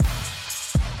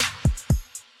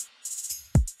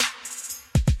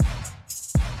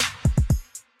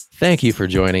Thank you for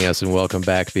joining us and welcome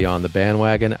back Beyond the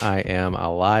Bandwagon. I am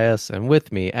Elias, and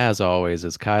with me, as always,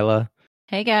 is Kyla.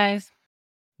 Hey guys.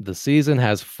 The season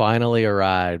has finally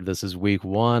arrived. This is week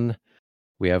 1.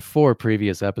 We have 4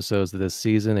 previous episodes of this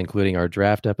season, including our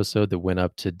draft episode that went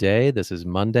up today. This is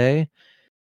Monday.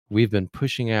 We've been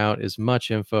pushing out as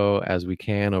much info as we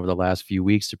can over the last few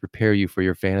weeks to prepare you for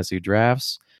your fantasy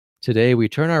drafts. Today, we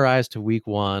turn our eyes to week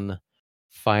 1.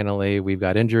 Finally, we've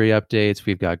got injury updates.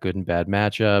 We've got good and bad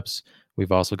matchups.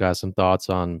 We've also got some thoughts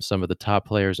on some of the top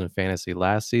players in fantasy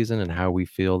last season and how we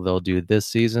feel they'll do this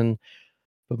season.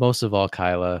 But most of all,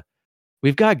 Kyla,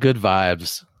 we've got good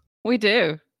vibes. We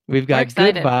do. We've We're got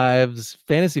good excited. vibes.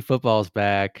 Fantasy football's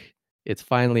back. It's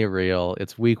finally real.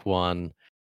 It's week 1.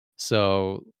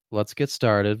 So let's get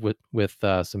started with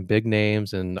some big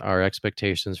names and our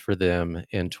expectations for them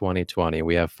in 2020.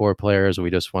 We have 4 players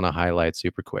we just want to highlight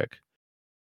super quick.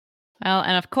 Well,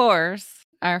 and of course,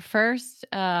 our first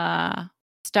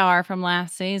star from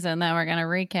last season that we're going to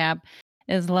recap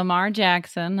is Lamar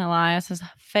Jackson, Elias's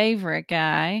favorite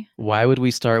guy. Why would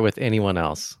we start with anyone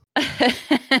else?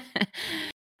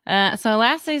 So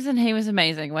last season, he was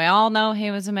amazing. We all know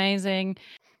he was amazing.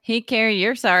 He carried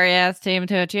your sorry ass team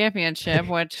to a championship,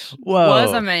 which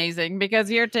was amazing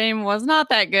because your team was not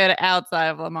that good outside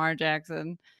of Lamar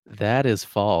Jackson. That is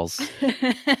false.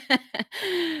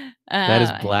 That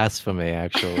is blasphemy,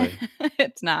 actually.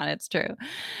 It's not. It's true.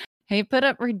 He put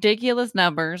up ridiculous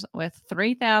numbers with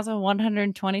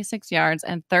 3,126 yards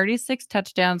and 36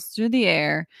 touchdowns through the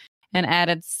air and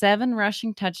added 7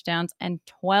 rushing touchdowns and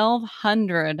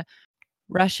 1,200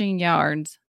 rushing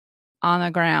yards on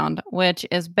the ground, which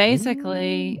is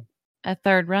basically a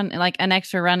third run, like an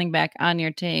extra running back on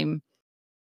your team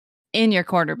in your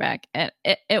quarterback.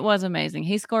 It was amazing.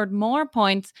 He scored more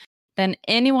points than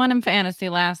anyone in fantasy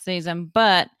last season,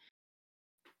 but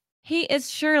he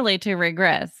is surely to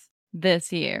regress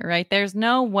this year, right? There's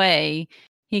no way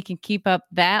he can keep up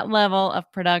that level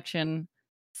of production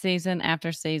season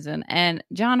after season. And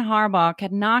John Harbaugh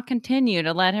cannot continue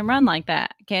to let him run like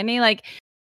that. Can he?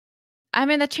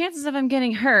 The chances of him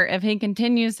getting hurt if he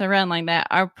continues to run like that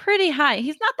are pretty high.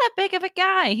 He's not that big of a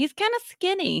guy. He's kind of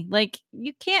skinny.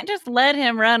 You can't just let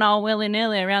him run all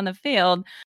willy-nilly around the field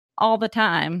all the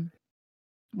time,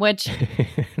 which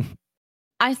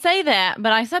I say that,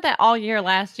 but I said that all year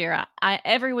last year.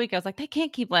 Every week I was like, they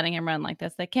can't keep letting him run like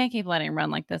this. They can't keep letting him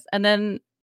run like this. And then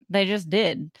they just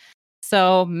did.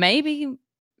 So maybe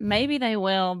they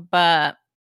will, but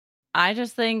I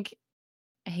just think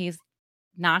he's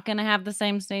not going to have the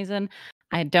same season.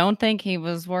 I don't think he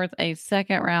was worth a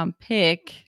second round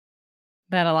pick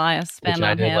that Elias spent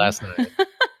on him. Last night.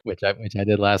 which I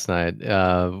did last night.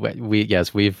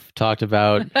 We've talked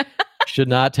about should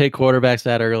not take quarterbacks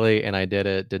that early, and I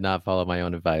did not follow my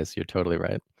own advice. You're totally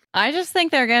right. I just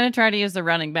think they're going to try to use the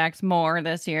running backs more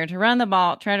this year to run the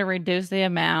ball, try to reduce the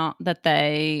amount that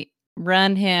they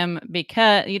run him,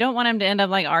 because you don't want him to end up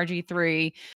like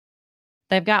RG3.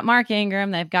 They've got Mark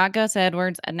Ingram, they've got Gus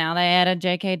Edwards, and now they added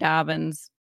J.K. Dobbins.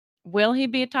 Will he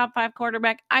be a top 5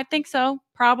 quarterback? I think so,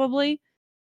 probably.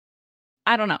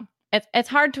 I don't know. It's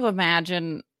hard to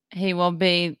imagine he will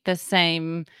be the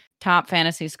same top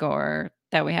fantasy scorer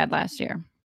that we had last year.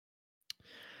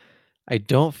 I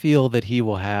don't feel that he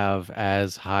will have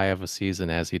as high of a season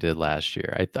as he did last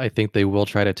year. I think they will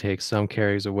try to take some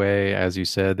carries away. As you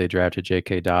said, they drafted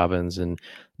J.K. Dobbins, and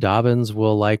Dobbins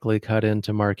will likely cut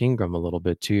into Mark Ingram a little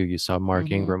bit too. You saw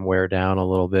Mark Ingram wear down a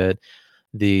little bit.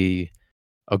 The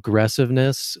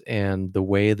aggressiveness and the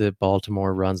way that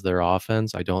Baltimore runs their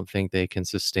offense, I don't think they can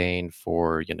sustain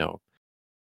for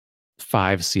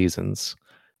 5 seasons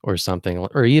or something,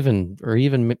 or even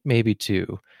maybe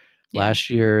 2. Yeah. Last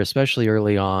year, especially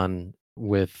early on,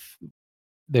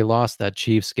 they lost that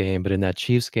Chiefs game, but in that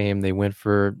Chiefs game, they went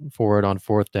for it on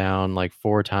 4th down like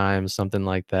 4 times, something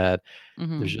like that.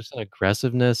 There's just an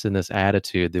aggressiveness and this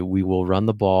attitude that we will run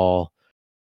the ball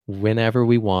whenever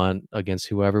we want, against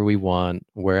whoever we want,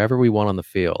 wherever we want on the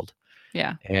field.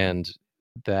 Yeah. And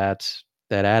that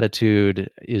attitude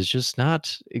is just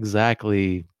not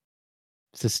exactly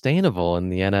sustainable in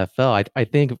the NFL. I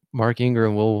think Mark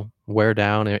Ingram will wear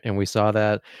down, and we saw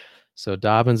that. So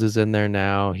Dobbins is in there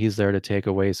now. He's there to take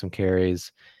away some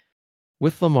carries.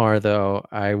 With Lamar, though,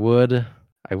 I would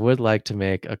like to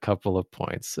make a couple of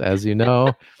points. As you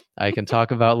know, I can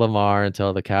talk about Lamar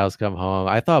until the cows come home.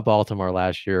 I thought Baltimore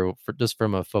last year, just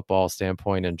from a football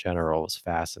standpoint in general, was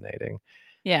fascinating.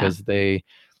 Yeah. Because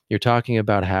you're talking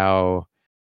about how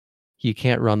he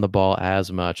can't run the ball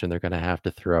as much and they're going to have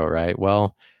to throw, right?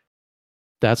 Well,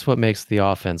 that's what makes the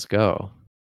offense go,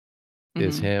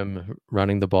 is him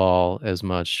running the ball as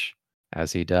much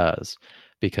as he does.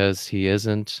 because he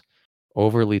isn't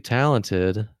overly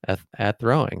talented at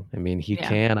throwing. I mean, he Yeah.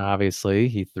 can obviously,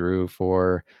 he threw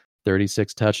for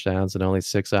 36 touchdowns and only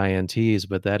 6 INTs,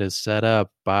 but that is set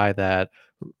up by that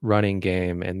running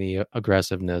game and the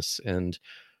aggressiveness and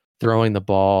throwing the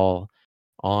ball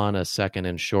on a second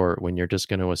and short when you're just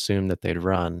going to assume that they'd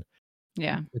run.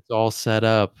 Yeah. It's all set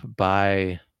up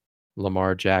by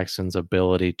Lamar Jackson's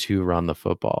ability to run the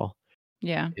football.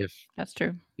 Yeah. If That's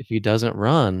true. if he doesn't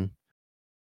run,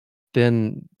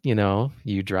 then,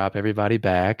 you drop everybody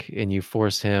back and you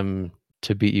force him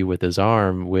to beat you with his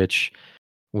arm, which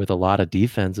with a lot of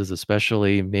defenses,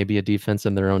 especially maybe a defense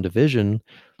in their own division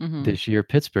Hmm. this year,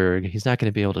 Pittsburgh, he's not going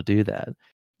to be able to do that.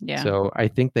 Yeah. So I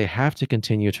think they have to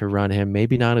continue to run him,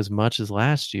 maybe not as much as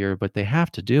last year, but they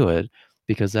have to do it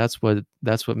because that's what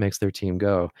makes their team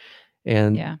go.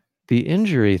 And Yeah. the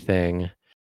injury thing,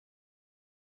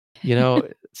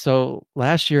 so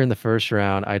last year in the first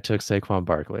round, I took Saquon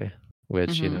Barkley,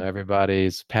 which, Hmm.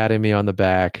 everybody's patting me on the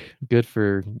back. Good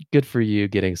for you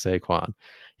getting Saquon.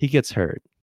 He gets hurt,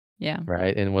 Yeah.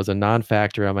 right? And was a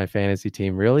non-factor on my fantasy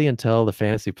team really until the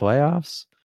fantasy playoffs.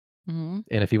 Hmm.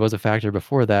 And if he was a factor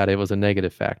before that, it was a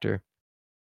negative factor.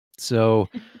 So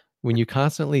when you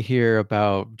constantly hear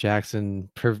about Jackson,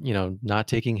 not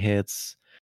taking hits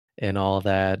and all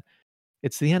that,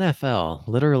 it's the NFL.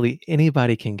 Literally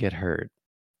anybody can get hurt.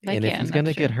 They And if can. he's going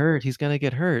That's to get true. hurt, he's going to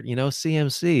get hurt.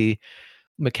 CMC,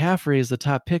 McCaffrey is the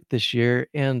top pick this year.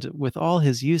 And with all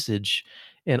his usage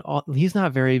he's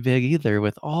not very big either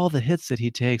with all the hits that he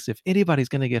takes. If anybody's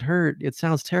going to get hurt, it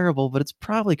sounds terrible, but it's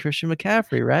probably Christian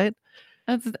McCaffrey, right?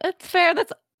 That's fair.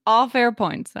 That's all fair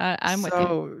points. I'm with you.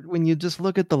 So when you just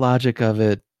look at the logic of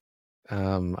it,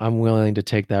 I'm willing to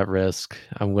take that risk.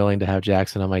 I'm willing to have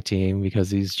Jackson on my team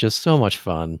because he's just so much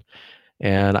fun.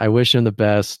 And I wish him the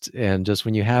best. And just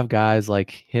when you have guys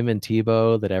like him and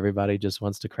Tebow that everybody just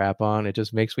wants to crap on, it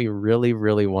just makes me really,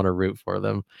 really want to root for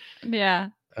them. Yeah.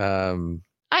 Um,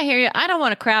 I hear you. I don't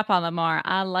want to crap on Lamar.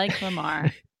 I like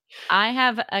Lamar. I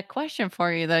have a question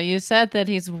for you though. You said that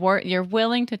you're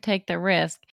willing to take the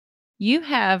risk. You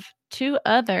have 2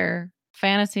 other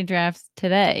fantasy drafts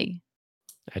today.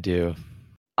 I do.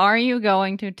 Are you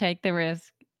going to take the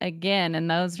risk again in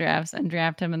those drafts and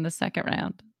draft him in the second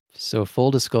round? So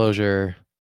full disclosure,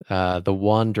 the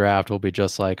one draft will be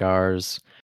just like ours.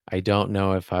 I don't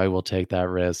know if I will take that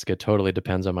risk. It totally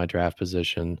depends on my draft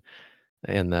position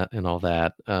and all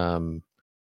that.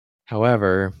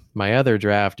 However, my other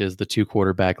draft is the 2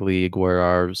 quarterback league where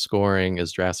our scoring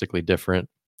is drastically different.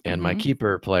 And my Mhm.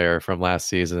 keeper player from last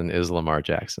season is Lamar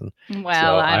Jackson. Well,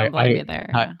 So I I don't blame I you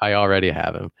there. I, I already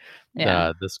have him.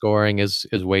 Yeah. The scoring is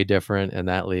way different, and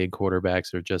that league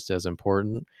quarterbacks are just as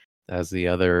important as the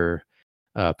other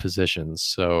positions.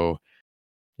 So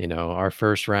our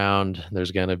first round,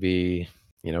 there's going to be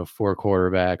 4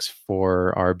 quarterbacks,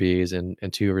 4 RBs,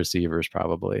 and 2 receivers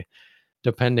probably,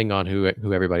 depending on who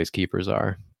everybody's keepers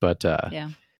are. But Yeah.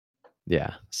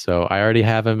 yeah, so I already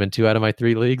have him in 2 out of my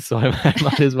 3 leagues, so I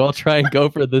might as well try and go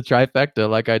for the trifecta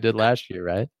like I did last year,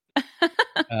 right?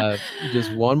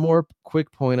 Just one more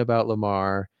quick point about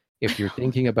Lamar. If you're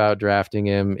thinking about drafting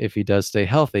him, if he does stay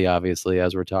healthy, obviously,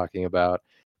 as we're talking about,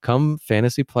 come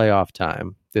fantasy playoff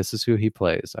time, this is who he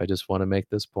plays. I just want to make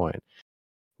this point.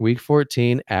 Week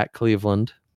 14 at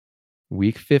Cleveland.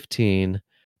 Week 15,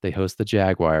 they host the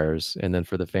Jaguars. And then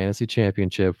for the fantasy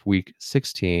championship, week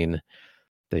 16,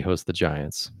 they host the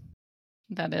Giants.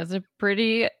 That is a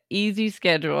pretty easy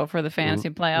schedule for the fantasy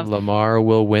playoffs. Lamar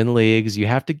will win leagues. You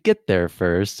have to get there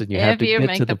first, and you have If to you get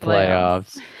make to the the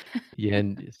playoffs. Yeah,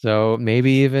 and so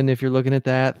maybe even if you're looking at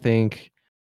that, think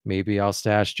maybe I'll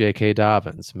stash J.K.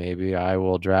 Dobbins. Maybe I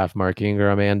will draft Mark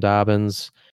Ingram and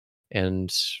Dobbins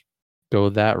and go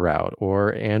that route,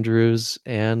 or Andrews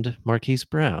and Marquise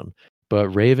Brown. But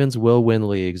Ravens will win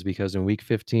leagues because in week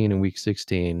 15 and week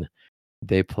 16,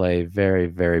 they play very,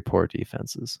 very poor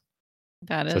defenses.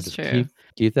 That So is just true.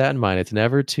 keep that in mind. It's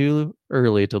never too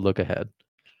early to look ahead.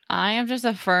 I am just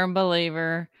a firm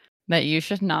believer that you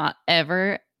should not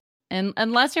ever, and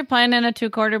unless you're playing in a 2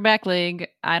 quarterback league,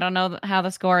 I don't know how the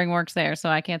scoring works there, so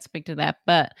I can't speak to that,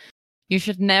 but you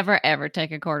should never ever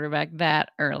take a quarterback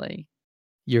that early.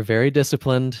 You're very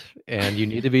disciplined, and you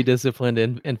need to be disciplined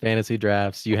in fantasy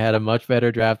drafts. You had a much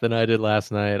better draft than I did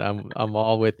last night. I'm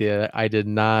all with you. I did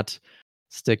not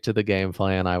stick to the game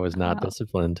plan. I was not Oh,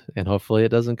 disciplined, and hopefully it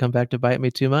doesn't come back to bite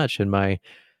me too much in my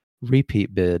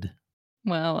repeat bid.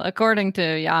 well, according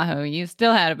to Yahoo, you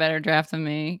still had a better draft than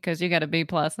me because you got a B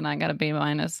plus and I got a B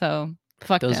minus. So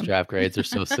fuck Those them. draft grades are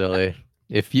so silly.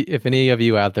 If any of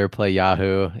you out there play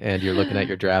Yahoo and you're looking at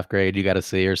your draft grade, you got a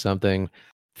C or something,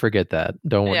 forget that.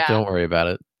 Don't Yeah. don't worry about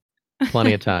it.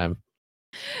 Plenty of time.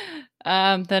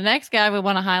 The next guy we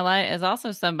want to highlight is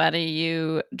also somebody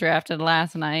you drafted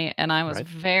last night, and I was Right.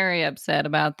 very upset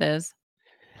about this.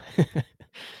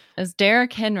 Is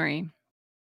Derrick Henry.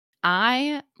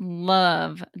 I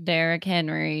love Derrick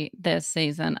Henry this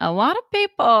season. A lot of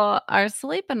people are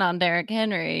sleeping on Derrick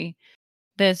Henry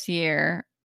this year,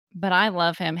 but I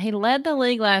love him. He led the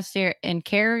league last year in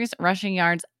carries, rushing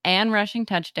yards, and rushing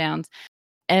touchdowns.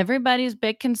 Everybody's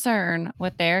big concern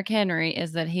with Derrick Henry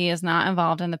is that he is not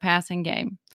involved in the passing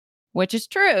game, which is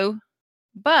true,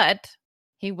 but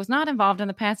he was not involved in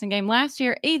the passing game last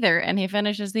year either, and he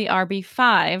finishes the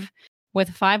RB5 with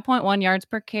 5.1 yards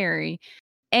per carry,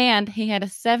 and he had a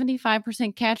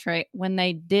 75% catch rate when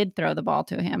they did throw the ball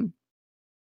to him.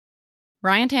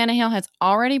 Ryan Tannehill has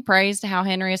already praised how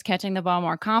Henry is catching the ball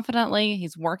more confidently.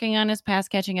 He's working on his pass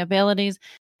catching abilities.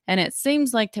 And it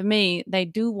seems like to me, they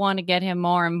do want to get him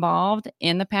more involved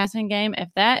in the passing game. If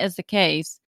that is the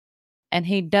case, and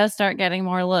he does start getting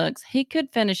more looks, he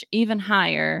could finish even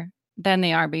higher than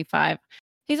the RB5.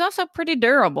 He's also pretty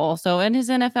durable. So in his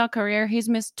NFL career, he's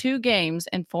missed 2 games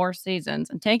in 4 seasons.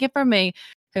 And take it from me,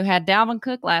 who had Dalvin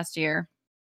Cook last year,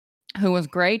 who was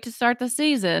great to start the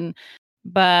season.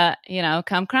 But,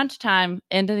 come crunch time,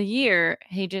 end of the year,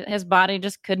 his body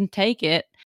just couldn't take it.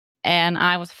 And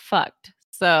I was fucked.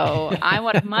 So I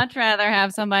would much rather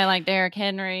have somebody like Derrick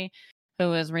Henry,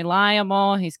 who is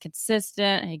reliable. He's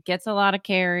consistent. He gets a lot of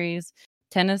carries.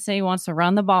 Tennessee wants to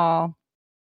run the ball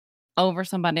over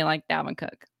somebody like Dalvin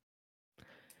Cook.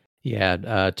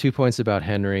 Yeah. 2 points about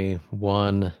Henry.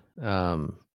 One,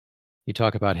 you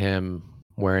talk about him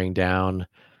wearing down,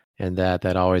 and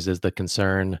that always is the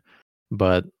concern.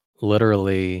 But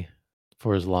literally,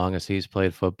 for as long as he's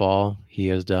played football, he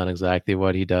has done exactly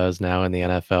what he does now in the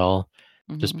NFL.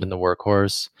 Just been the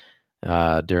workhorse.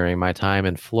 During my time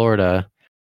in Florida,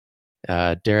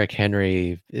 Derrick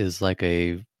Henry is like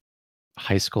a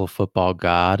high school football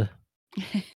god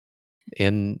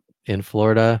in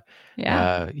Florida.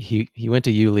 Yeah. He went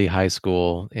to Yulee High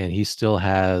School, and he still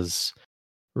has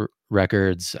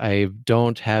records. I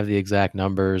don't have the exact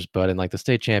numbers, but in like the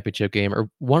state championship game or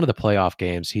one of the playoff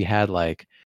games, he had like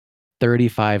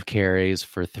 35 carries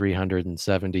for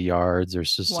 370 yards or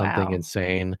just something Wow.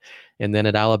 insane. And then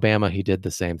at Alabama, he did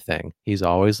the same thing. He's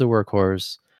always the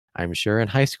workhorse. I'm sure in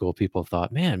high school, people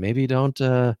thought, man, maybe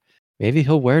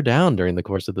he'll wear down during the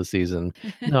course of the season.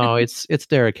 No, it's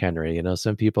Derrick Henry.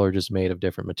 Some people are just made of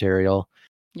different material.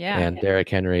 Yeah. And Derrick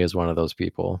Henry is one of those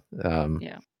people.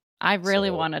 Yeah. I really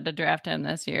wanted to draft him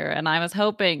this year. And I was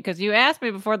hoping, because you asked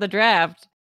me before the draft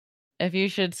if you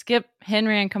should skip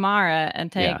Henry and Kamara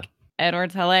and take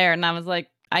Edwards-Helaire. And I was like,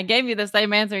 I gave you the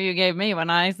same answer you gave me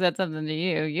when I said something to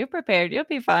you. You prepared. You'll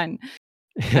be fine.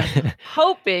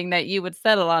 Hoping that you would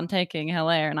settle on taking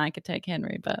Helaire and I could take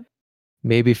Henry, but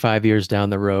maybe 5 years down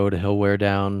the road, he'll wear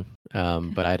down.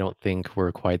 But I don't think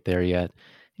we're quite there yet.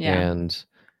 Yeah. And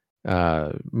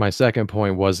my second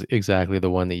point was exactly the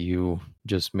one that you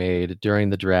just made.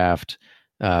 During the draft,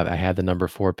 I had the number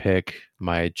 4 pick.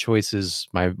 My choices,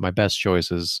 my best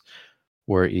choices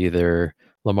were either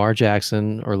Lamar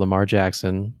Jackson or Lamar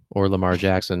Jackson or Lamar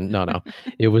Jackson. No.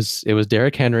 It was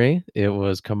Derrick Henry, it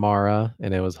was Kamara,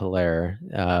 and it was Helaire.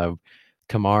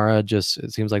 Kamara, just,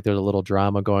 it seems like there's a little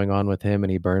drama going on with him,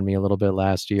 and he burned me a little bit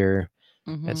last year.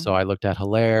 And so I looked at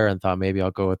Helaire and thought maybe I'll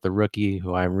go with the rookie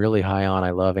who I'm really high on. I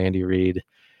love Andy Reid.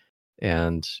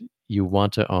 And you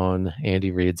want to own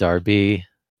Andy Reid's RB.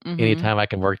 Anytime I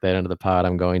can work that into the pot,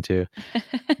 I'm going to.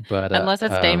 But unless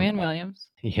it's Damian Williams.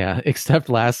 Yeah, except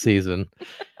last season.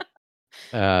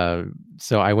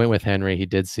 So I went with Henry. He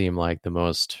did seem like the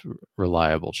most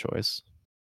reliable choice.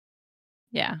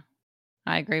 Yeah,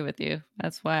 I agree with you.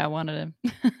 That's why I wanted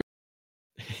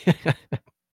him.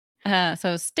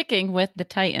 So sticking with the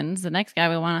Titans, the next guy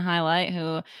we want to highlight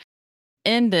who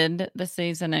ended the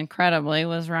season incredibly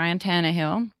was Ryan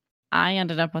Tannehill. I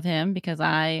ended up with him because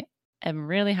I am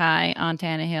really high on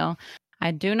Tannehill.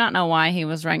 I do not know why he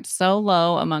was ranked so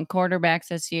low among quarterbacks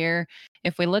this year.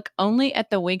 If we look only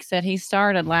at the weeks that he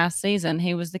started last season,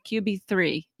 he was the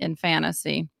QB3 in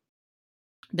fantasy.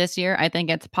 This year, I think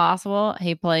it's possible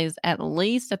he plays at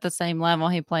least at the same level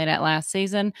he played at last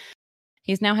season.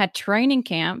 He's now had training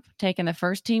camp, taking the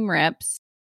first team reps,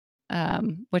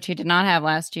 which he did not have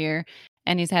last year.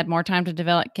 And he's had more time to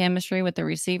develop chemistry with the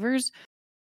receivers,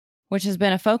 which has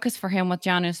been a focus for him with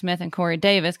Jonnu Smith and Corey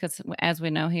Davis, because as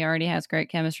we know, he already has great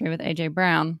chemistry with A.J.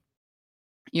 Brown.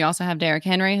 You also have Derrick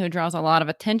Henry, who draws a lot of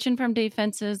attention from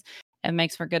defenses and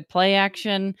makes for good play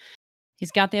action.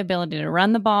 He's got the ability to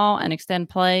run the ball and extend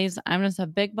plays. I'm just a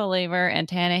big believer in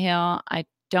Tannehill. I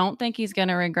don't think he's going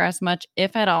to regress much,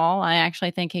 if at all. I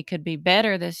actually think he could be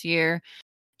better this year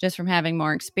just from having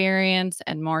more experience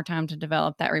and more time to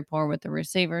develop that rapport with the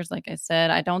receivers. Like I said,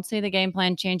 I don't see the game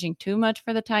plan changing too much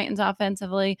for the Titans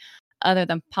offensively, other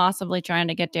than possibly trying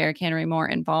to get Derrick Henry more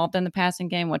involved in the passing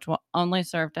game, which will only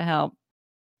serve to help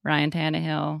Ryan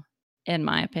Tannehill, in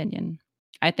my opinion.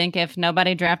 I think if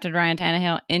nobody drafted Ryan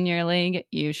Tannehill in your league,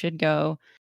 you should go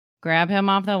grab him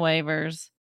off the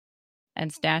waivers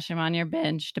and stash him on your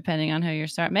bench, depending on who you're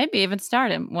starting. Maybe even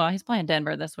start him. Well, he's playing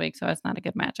Denver this week, so it's not a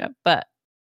good matchup. But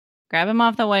grab him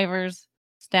off the waivers,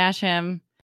 stash him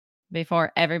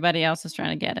before everybody else is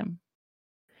trying to get him.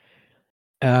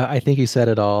 I think he said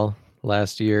it all.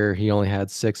 Last year, he only had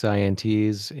 6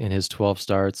 INTs in his 12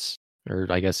 starts, or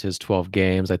I guess his 12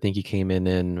 games. I think he came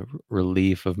in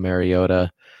relief of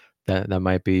Mariota. That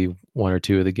might be one or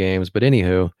two of the games. But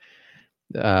anywho,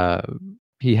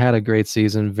 he had a great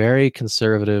season. Very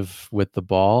conservative with the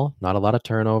ball. Not a lot of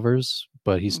turnovers,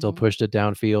 but he still pushed it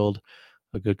downfield.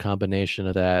 A good combination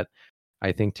of that.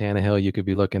 I think Tannehill, you could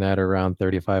be looking at around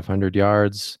 3,500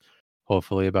 yards,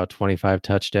 hopefully about 25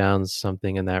 touchdowns,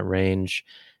 something in that range.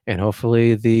 And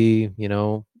hopefully the,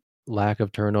 lack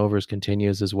of turnovers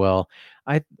continues as well.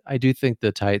 I do think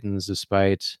the Titans,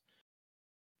 despite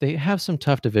they have some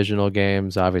tough divisional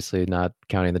games, obviously not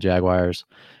counting the Jaguars,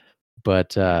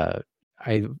 but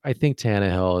I think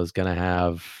Tannehill is going to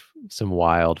have some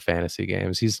wild fantasy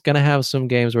games. He's going to have some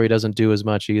games where he doesn't do as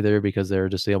much either because they're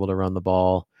just able to run the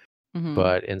ball.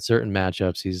 But in certain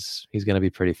matchups, he's going to be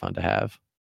pretty fun to have.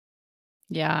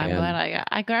 Yeah, I'm glad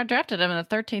I drafted him in the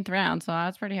 13th round, so I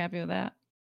was pretty happy with that.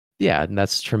 Yeah, and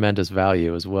that's tremendous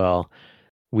value as well.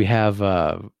 We have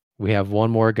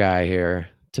one more guy here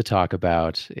to talk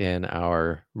about in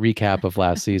our recap of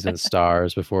last season's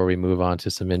stars before we move on to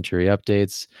some injury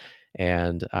updates.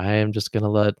 And I am just going to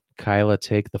let Kyla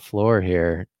take the floor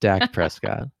here. Dak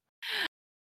Prescott.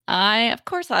 Of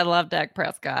course, I love Dak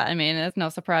Prescott. I mean, it's no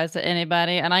surprise to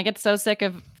anybody. And I get so sick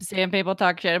of seeing people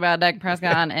talk shit about Dak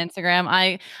Prescott on Instagram.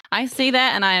 I see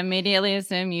that and I immediately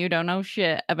assume you don't know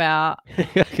shit about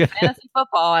fantasy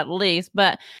football, at least.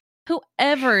 But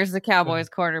whoever is the Cowboys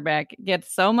quarterback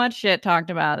gets so much shit talked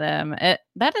about them.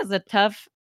 That is a tough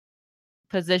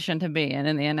position to be in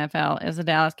the NFL as a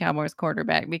Dallas Cowboys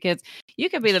quarterback, because you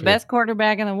could be the best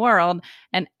quarterback in the world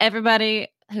and everybody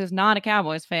who's not a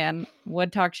Cowboys fan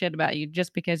would talk shit about you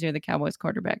just because you're the Cowboys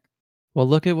quarterback. Well,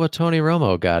 look at what Tony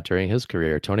Romo got during his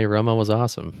career. Tony Romo was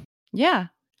awesome. Yeah,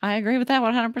 I agree with that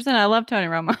 100%. I love Tony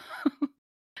Romo.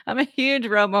 I'm a huge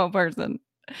Romo person.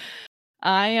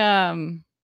 Anyway,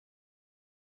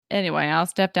 I'll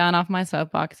step down off my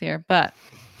soapbox here, but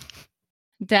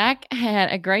Dak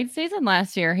had a great season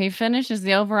last year. He finished as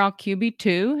the overall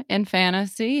QB2 in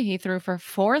fantasy. He threw for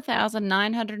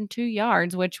 4,902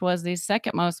 yards, which was the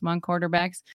second most among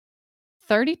quarterbacks,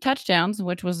 30 touchdowns,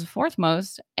 which was the fourth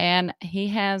most, and he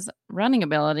has running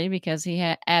ability because he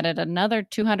had added another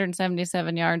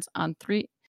 277 yards on three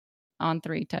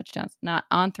touchdowns, not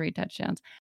on 3 touchdowns,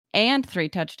 and 3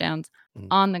 touchdowns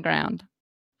on the ground.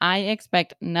 I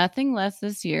expect nothing less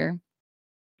this year.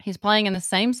 He's playing in the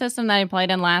same system that he played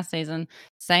in last season,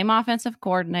 same offensive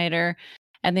coordinator,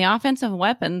 and the offensive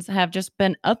weapons have just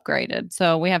been upgraded.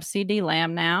 So we have CD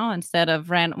Lamb now instead of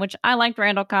Randall, which I liked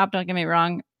Randall Cobb, don't get me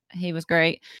wrong. He was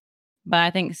great. But I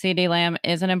think CD Lamb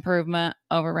is an improvement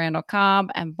over Randall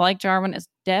Cobb, and Blake Jarwin is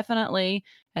definitely,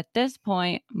 at this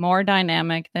point, more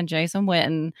dynamic than Jason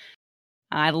Witten.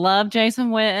 I love Jason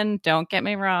Witten. Don't get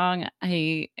me wrong.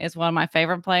 He is one of my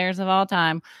favorite players of all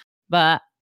time, but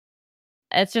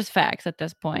it's just facts at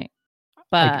this point.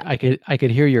 But I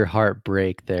could hear your heart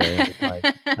break there.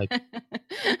 Like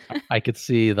I could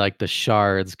see like the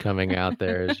shards coming out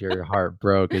there as your heart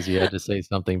broke as you had to say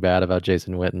something bad about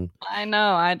Jason Witten. I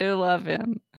know, I do love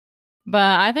him.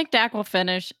 But I think Dak will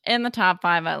finish in the top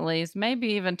 5 at least, maybe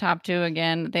even top 2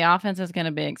 again. The offense is going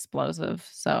to be explosive.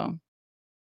 So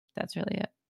that's really it.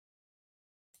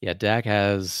 Yeah, Dak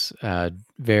has a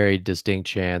very distinct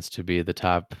chance to be the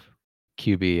top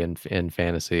QB in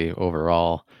fantasy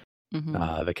overall.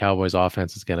 The Cowboys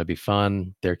offense is going to be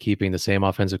fun. They're keeping the same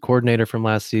offensive coordinator from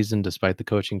last season despite the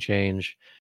coaching change.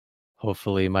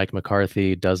 Hopefully Mike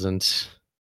McCarthy doesn't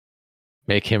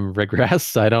make him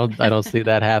regress. I don't see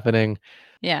that happening.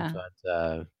 Yeah.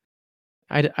 But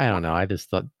I don't know. I just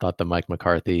thought the Mike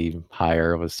McCarthy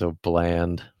hire was so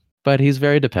bland, but he's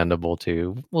very dependable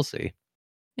too. We'll see.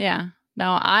 Yeah.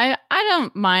 No, I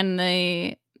don't mind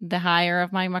the hire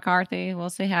of Mike McCarthy. We'll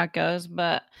see how it goes.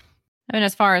 But I mean,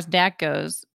 as far as Dak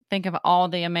goes, think of all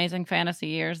the amazing fantasy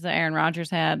years that Aaron Rodgers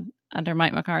had under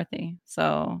Mike McCarthy.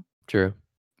 So true.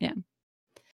 Yeah.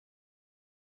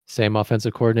 Same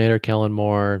offensive coordinator, Kellen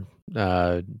Moore.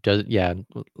 Yeah,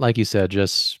 like you said,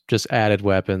 just added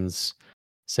weapons,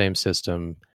 same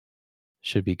system,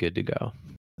 should be good to go.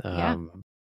 Yeah.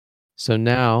 So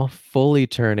now, fully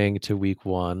turning to week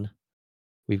 1,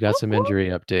 we've got Whoop, some whoop. injury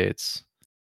updates.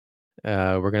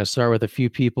 We're going to start with a few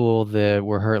people that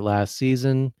were hurt last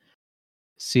season.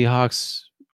 Seahawks,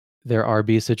 their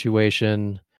RB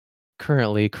situation.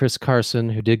 Currently, Chris Carson,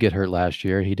 who did get hurt last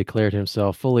year, he declared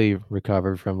himself fully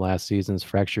recovered from last season's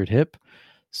fractured hip.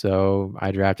 So I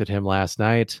drafted him last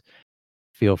night.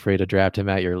 Feel free to draft him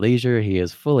at your leisure. He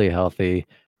is fully healthy.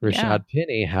 Yeah. Rashad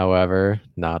Penny, however,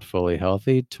 not fully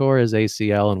healthy, tore his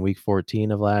ACL in week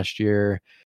 14 of last year.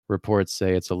 Reports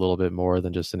say it's a little bit more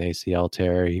than just an ACL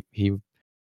tear.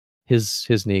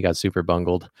 His knee got super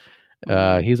bungled.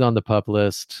 He's on the pup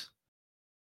list.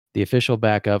 The official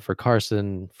backup for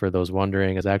Carson, for those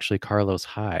wondering, is actually Carlos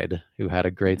Hyde, who had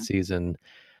a great Yeah. season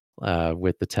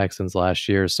with the Texans last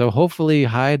year. So hopefully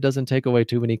Hyde doesn't take away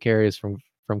too many carries from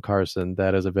Carson.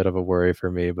 That is a bit of a worry for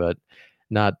me, but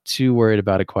not too worried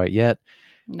about it quite yet.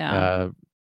 No.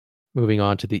 Moving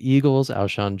on to the Eagles,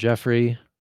 Alshon Jeffrey,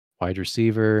 wide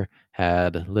receiver,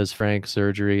 had Liz Frank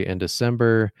surgery in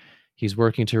December. He's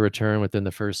working to return within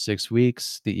the first 6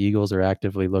 weeks. The Eagles are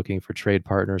actively looking for trade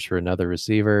partners for another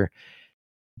receiver.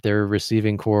 Their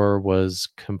receiving core was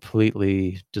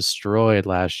completely destroyed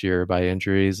last year by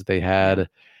injuries. They had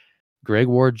Greg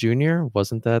Ward Jr.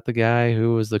 Wasn't that the guy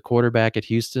who was the quarterback at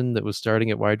Houston that was starting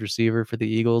at wide receiver for the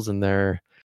Eagles in their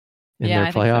Yeah,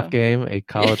 I think playoff so. game? A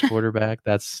college quarterback.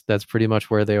 That's pretty much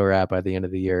where they were at by the end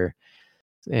of the year.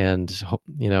 And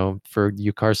for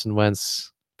you Carson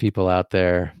Wentz people out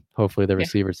there, hopefully the Yeah.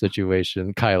 receiver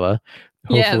situation, Kyla,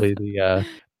 Yes. hopefully the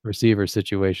receiver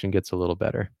situation gets a little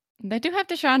better. They do have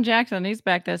Deshaun Jackson. He's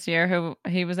back this year, who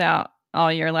he was out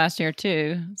all year last year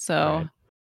too. So Right.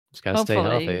 Just got to stay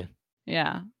hopefully, healthy.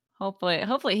 yeah.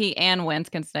 Hopefully he and Wentz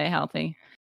can stay healthy.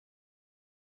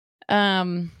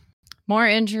 More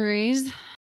injuries.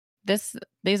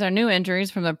 These are new injuries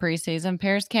from the preseason.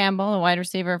 Paris Campbell, a wide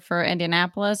receiver for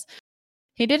Indianapolis.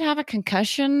 He did have a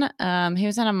concussion. He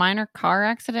was in a minor car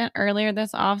accident earlier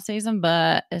this offseason,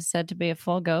 but is said to be a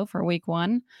full go for week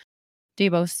 1.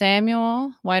 Deebo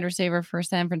Samuel, wide receiver for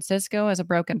San Francisco, has a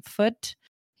broken foot.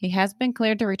 He has been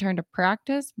cleared to return to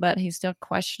practice, but he's still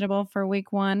questionable for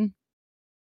week 1.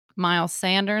 Miles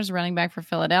Sanders, running back for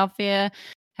Philadelphia,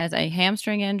 has a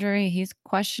hamstring injury. He's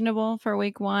questionable for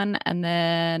week 1. And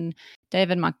then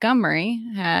David Montgomery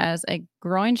has a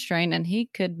groin strain, and he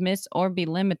could miss or be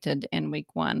limited in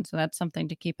week 1. So that's something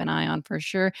to keep an eye on for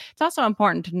sure. It's also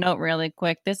important to note really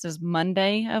quick, this is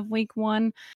Monday of week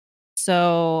 1.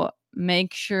 So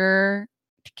make sure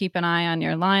to keep an eye on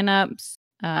your lineups.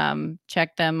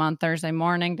 Check them on Thursday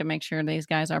morning to make sure these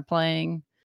guys are playing.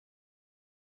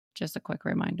 Just a quick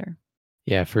reminder.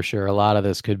 Yeah, for sure. A lot of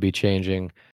this could be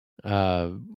changing.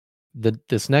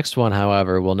 This next one,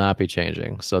 however, will not be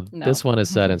changing. So No. this one is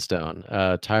set in stone.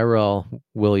 Tyrell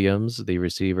Williams, the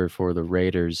receiver for the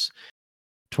Raiders,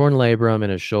 torn labrum in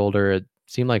his shoulder. It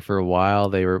seemed like for a while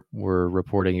they were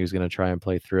reporting he was going to try and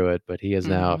play through it, but he is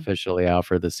now officially out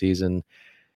for the season.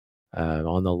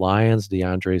 On the Lions,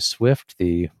 DeAndre Swift,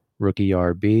 the rookie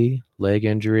RB, leg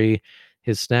injury.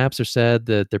 His snaps are said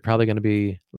that they're probably going to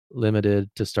be limited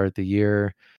to start the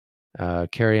year.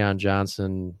 Kerryon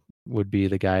Johnson would be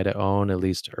the guy to own, at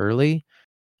least early.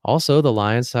 Also, the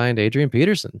Lions signed Adrian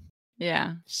Peterson.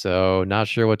 Yeah. So not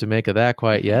sure what to make of that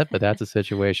quite yet, but that's a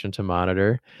situation to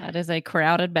monitor. That is a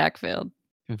crowded backfield.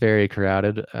 Very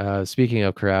crowded. Speaking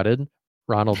of crowded,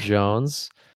 Ronald Jones,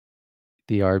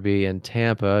 the RB in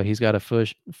Tampa, he's got a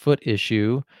foot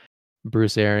issue.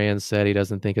 Bruce Arians said he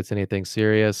doesn't think it's anything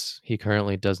serious. He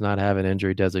currently does not have an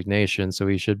injury designation, so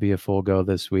he should be a full go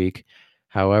this week.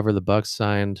 However, the Bucs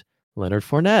signed Leonard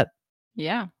Fournette.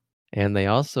 Yeah. And they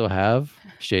also have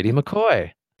Shady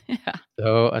McCoy. Yeah.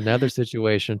 So another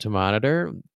situation to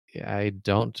monitor. I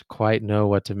don't quite know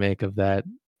what to make of that,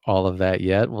 all of that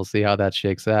yet. We'll see how that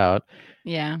shakes out.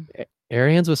 Yeah.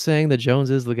 Arians was saying that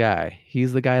Jones is the guy.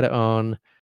 He's the guy to own,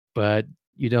 but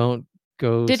you don't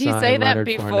go Did he sign say that Leonard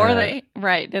before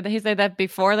Fournette. Did he say that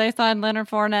before they signed Leonard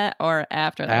Fournette or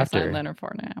after they signed Leonard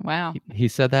Fournette? Wow. He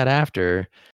said that after,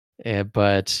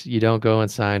 but you don't go and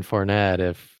sign Fournette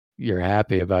if you're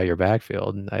happy about your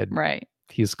backfield. Right.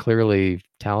 He's clearly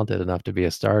talented enough to be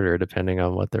a starter, depending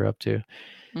on what they're up to.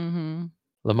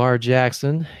 Lamar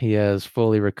Jackson, he has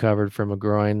fully recovered from a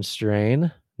groin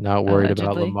strain. Not worried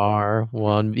about Lamar.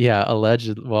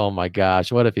 Alleged. Well, my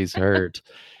gosh, what if he's hurt?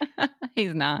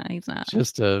 He's not.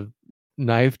 Just a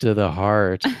knife to the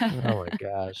heart. Oh my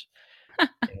gosh.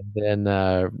 And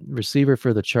then receiver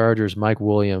for the Chargers, Mike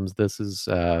Williams. This is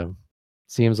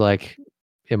seems like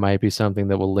it might be something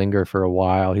that will linger for a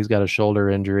while. He's got a shoulder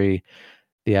injury.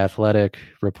 The Athletic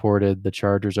reported the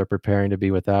Chargers are preparing to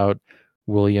be without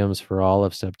Williams for all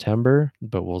of September,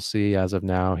 but we'll see. As of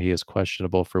now, he is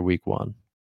questionable for week 1.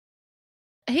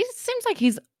 He seems like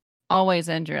he's always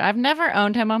injured. I've never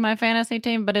owned him on my fantasy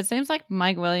team, but it seems like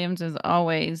Mike Williams is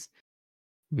always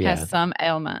has Yeah. some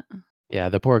ailment. Yeah,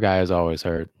 the poor guy is always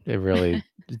hurt. It really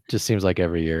just seems like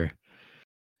every year.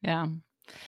 Yeah.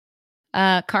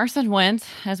 Carson Wentz,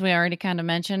 as we already kind of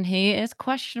mentioned, he is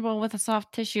questionable with a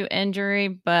soft tissue injury,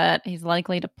 but he's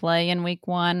likely to play in week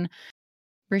 1.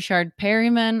 Richard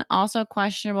Perryman, also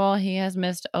questionable. He has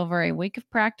missed over a week of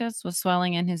practice with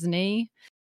swelling in his knee.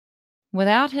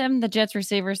 Without him, the Jets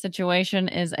receiver situation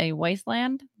is a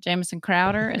wasteland. Jamison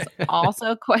Crowder is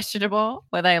also questionable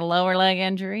with a lower leg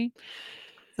injury.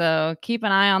 So keep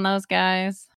an eye on those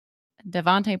guys.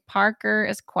 Devontae Parker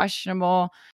is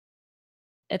questionable.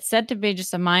 It's said to be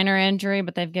just a minor injury,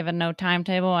 but they've given no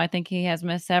timetable. I think he has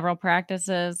missed several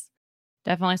practices.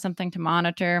 Definitely something to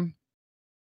monitor.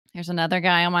 There's another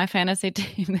guy on my fantasy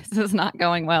team. This is not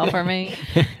going well for me.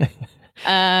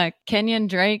 Kenyon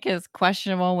Drake is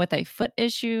questionable with a foot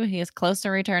issue. He is close to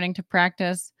returning to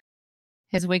practice.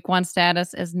 His week 1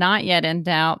 status is not yet in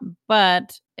doubt,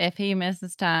 but if he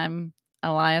misses time,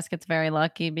 Elias gets very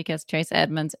lucky because Chase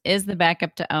Edmonds is the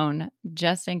backup to own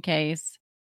just in case.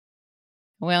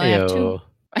 We only have two.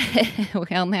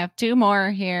 We only have 2 more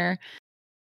here.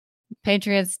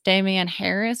 Patriots Damian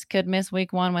Harris could miss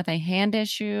week 1 with a hand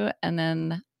issue. And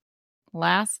then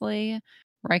lastly,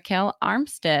 Raquel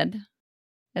Armstead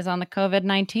is on the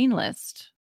COVID-19 list.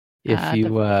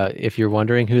 If you're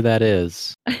wondering who that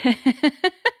is,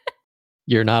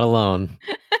 you're not alone.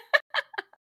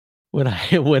 When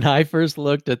I first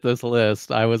looked at this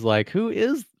list, I was like, who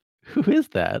is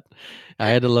that? I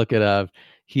had to look it up.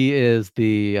 He is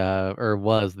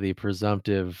was the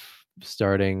presumptive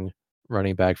starting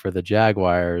running back for the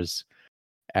Jaguars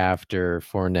after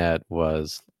Fournette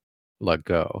was let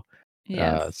go.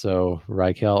 Yes. So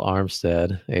Raquel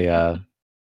Armstead, a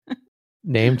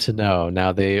name to know.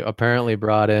 Now they apparently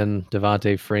brought in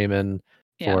Devontae Freeman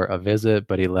for a visit,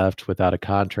 but he left without a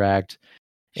contract.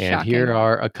 And Shocking. here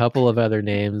are a couple of other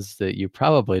names that you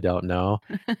probably don't know.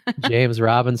 James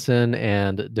Robinson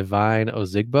and Divine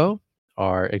Ozigbo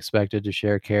are expected to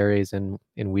share carries in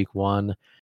week 1.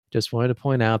 Just wanted to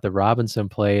point out that Robinson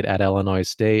played at Illinois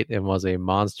State and was a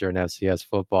monster in FCS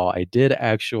football. I did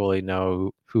actually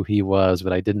know who he was,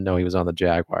 but I didn't know he was on the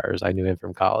Jaguars. I knew him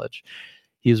from college.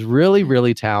 He's really,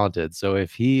 really talented. So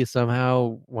if he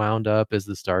somehow wound up as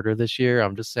the starter this year,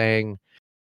 I'm just saying,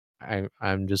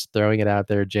 I'm just throwing it out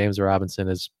there. James Robinson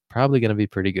is probably going to be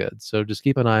pretty good. So just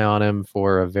keep an eye on him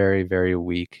for a very, very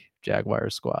weak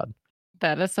Jaguars squad.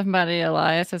 That is somebody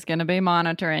Elias is going to be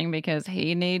monitoring because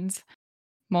he needs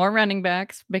more running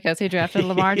backs because he drafted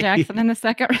Lamar Jackson in the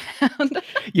 2nd round.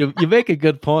 You make a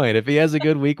good point. If he has a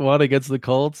good week 1 against the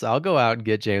Colts, I'll go out and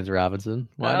get James Robinson.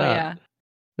 Why not? Yeah. I'm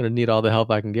going to need all the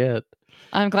help I can get.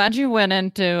 I'm glad you went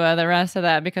into the rest of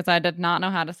that because I did not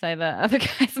know how to say the other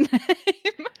guy's name.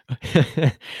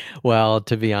 Well,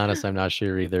 to be honest, I'm not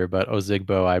sure either, but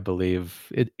Ozigbo, I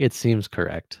believe it seems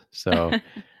correct. So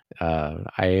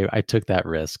I took that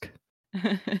risk.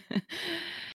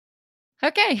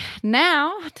 Okay,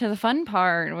 now to the fun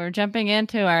part. We're jumping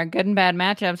into our good and bad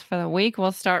matchups for the week.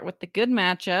 We'll start with the good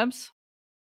matchups.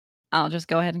 I'll just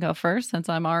go ahead and go first since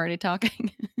I'm already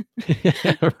talking.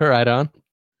 Right on.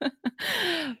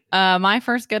 My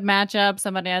first good matchup,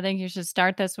 somebody I think you should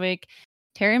start this week,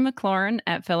 Terry McLaurin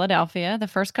at Philadelphia. The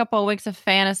first couple of weeks of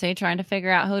fantasy, trying to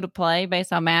figure out who to play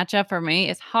based on matchup for me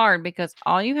is hard because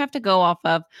all you have to go off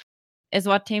of is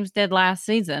what teams did last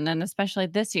season, and especially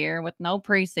this year with no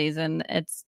preseason,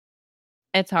 it's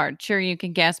hard. Sure, you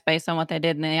can guess based on what they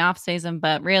did in the offseason,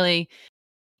 but really,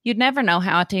 you'd never know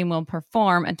how a team will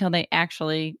perform until they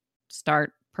actually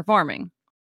start performing.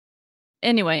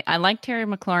 Anyway, I like Terry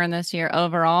McLaurin this year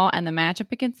overall, and the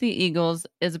matchup against the Eagles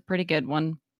is a pretty good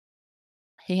one.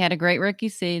 He had a great rookie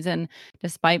season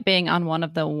despite being on one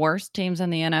of the worst teams in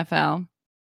the NFL.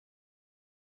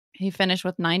 He finished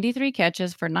with 93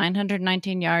 catches for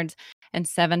 919 yards and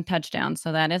 7 touchdowns.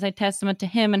 So that is a testament to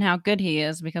him and how good he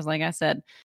is because, like I said,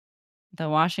 the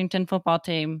Washington football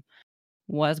team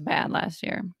was bad last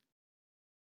year.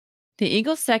 The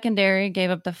Eagles secondary gave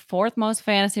up the 4th most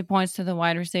fantasy points to the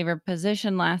wide receiver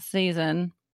position last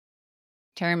season.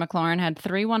 Terry McLaurin had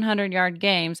 3 100-yard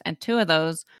games, and 2 of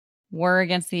those were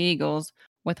against the Eagles,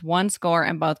 with 1 score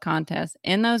in both contests.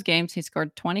 In those games, he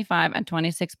scored 25 and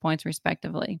 26 points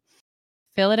respectively.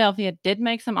 Philadelphia did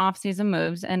make some offseason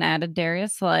moves and added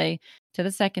Darius Slay to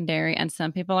the secondary, and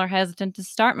some people are hesitant to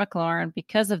start McLaurin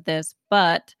because of this,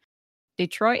 but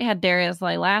Detroit had Darius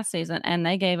Slay last season, and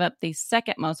they gave up the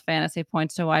second most fantasy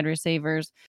points to wide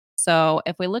receivers. So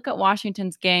if we look at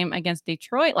Washington's game against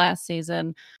Detroit last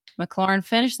season, McLaurin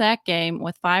finished that game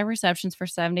with 5 receptions for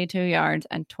 72 yards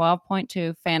and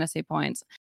 12.2 fantasy points.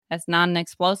 That's not an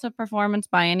explosive performance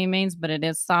by any means, but it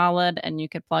is solid, and you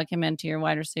could plug him into your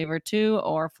wide receiver 2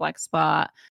 or flex spot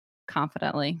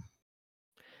confidently.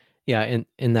 Yeah,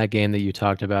 in that game that you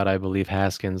talked about, I believe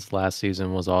Haskins last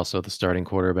season was also the starting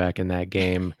quarterback in that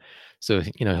game. So,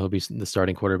 he'll be the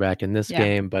starting quarterback in this Yeah.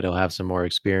 game, but he'll have some more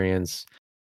experience.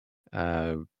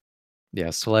 Yeah,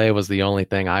 Slay was the only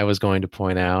thing I was going to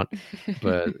point out,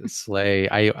 but Slay,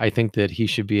 I think that he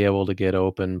should be able to get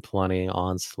open plenty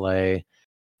on Slay,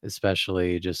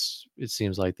 especially just it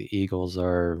seems like the Eagles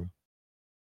are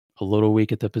a little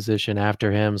weak at the position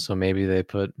after him, so maybe they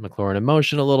put McLaurin in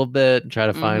motion a little bit and try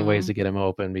to find ways to get him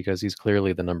open because he's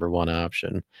clearly the number one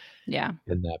option Yeah.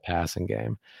 in that passing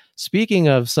game. Speaking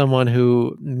of someone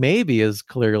who maybe is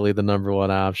clearly the number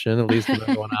one option, at least the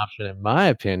number one option in my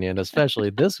opinion, especially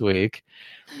this week,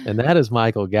 and that is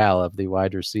Michael Gallup, the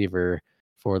wide receiver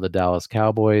for the Dallas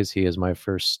Cowboys. He is my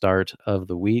first start of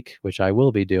the week, which I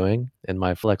will be doing in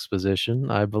my flex position,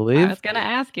 I believe. I was going to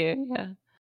ask you. Yeah.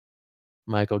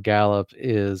 Michael Gallup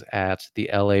is at the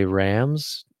LA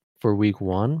Rams for week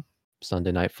 1,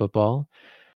 Sunday Night Football.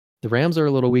 The Rams are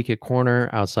a little weak at corner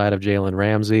outside of Jalen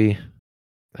Ramsey.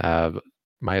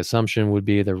 My assumption would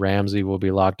be that Ramsey will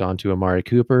be locked onto Amari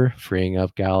Cooper, freeing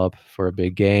up Gallup for a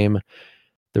big game.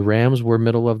 The Rams were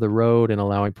middle of the road in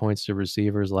allowing points to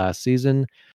receivers last season,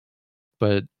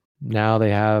 but now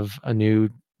they have a new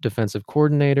defensive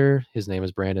coordinator. His name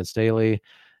is Brandon Staley,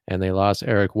 and they lost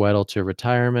Eric Weddle to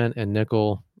retirement and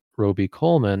nickel Roby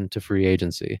Coleman to free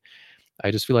agency.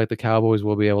 I just feel like the Cowboys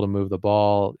will be able to move the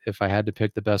ball. If I had to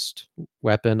pick the best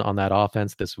weapon on that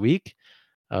offense this week,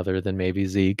 other than maybe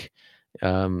Zeke,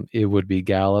 it would be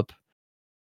Gallup.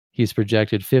 He's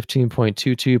projected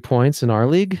 15.22 points in our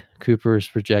league. Cooper's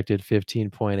projected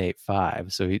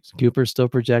 15.85. So Cooper's still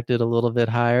projected a little bit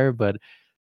higher, but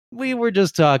we were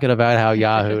just talking about how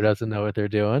Yahoo doesn't know what they're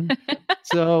doing.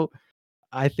 So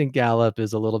I think Gallup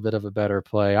is a little bit of a better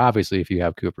play. Obviously, if you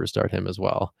have Cooper, start him as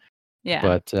well. Yeah.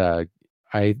 But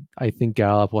I think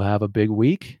Gallup will have a big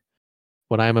week.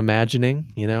 What I'm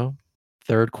imagining,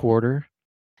 third quarter.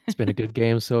 It's been a good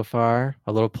game so far.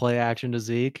 A little play action to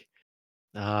Zeke.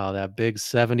 Oh, that big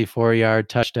 74-yard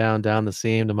touchdown down the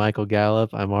seam to Michael Gallup.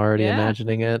 I'm already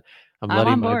imagining it. I'm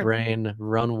letting my brain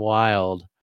run wild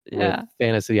with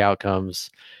fantasy outcomes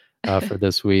for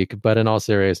this week. But in all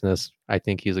seriousness, I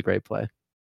think he's a great play.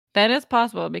 That is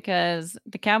possible because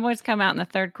the Cowboys come out in the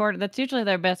third quarter. That's usually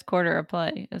their best quarter of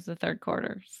play is the third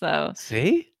quarter. So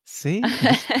see?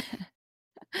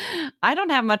 I don't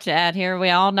have much to add here. We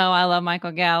all know I love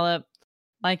Michael Gallup.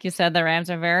 Like you said, the Rams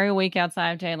are very weak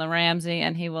outside of Jalen Ramsey,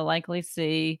 and he will likely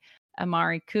see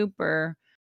Amari Cooper.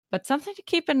 But something to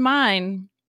keep in mind,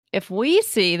 if we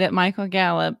see that Michael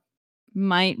Gallup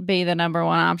might be the number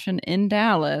one option in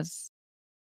Dallas,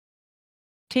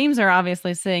 teams are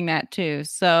obviously seeing that too.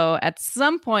 So at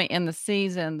some point in the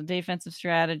season, the defensive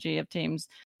strategy of teams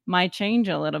might change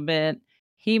a little bit.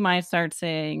 He might start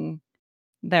seeing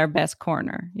their best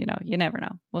corner. You never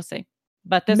know. We'll see.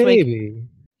 But this week,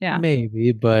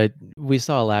 maybe, but we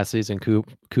saw last season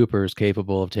Cooper's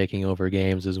capable of taking over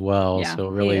games as well. Yeah, so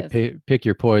really pick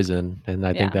your poison, and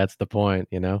I think that's the point,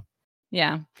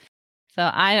 Yeah. So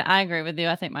I agree with you.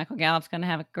 I think Michael Gallup's going to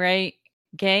have a great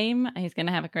game. He's going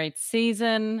to have a great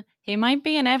season. He might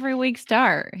be an every week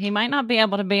start. He might not be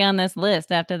able to be on this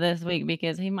list after this week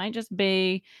because he might just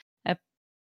be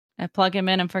a plug him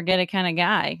in and forget it kind of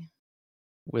guy.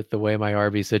 With the way my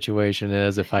RB situation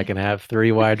is, if I can have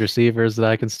 3 wide receivers that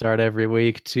I can start every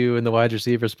week, 2 in the wide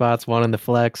receiver spots, 1 in the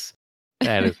flex,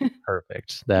 that is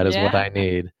perfect. That is what I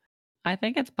need. I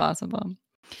think it's possible.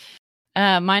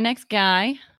 My next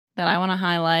guy that I want to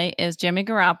highlight is Jimmy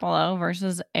Garoppolo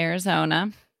versus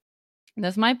Arizona.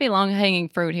 This might be long-hanging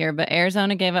fruit here, but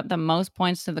Arizona gave up the most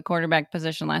points to the quarterback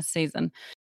position last season.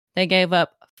 They gave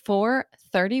up 4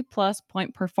 30-plus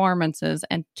point performances,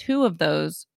 and 2 of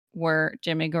those were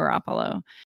Jimmy Garoppolo.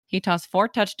 He tossed 4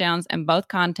 touchdowns in both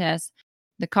contests.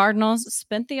 The Cardinals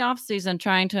spent the offseason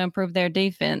trying to improve their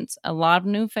defense. A lot of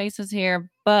new faces here,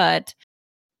 but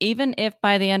even if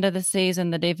by the end of the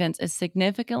season the defense is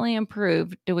significantly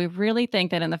improved, do we really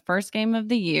think that in the first game of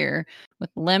the year, with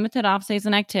limited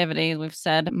offseason activities, we've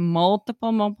said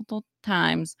multiple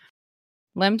times,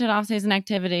 Limited offseason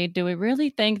activity. Do we really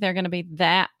think they're going to be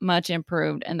that much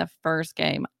improved in the first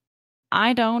game?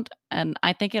 I don't, and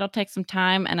I think it'll take some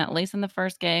time. And at least in the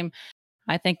first game,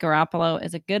 I think Garoppolo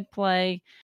is a good play.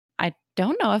 I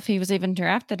don't know if he was even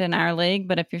drafted in our league,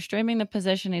 but if you're streaming the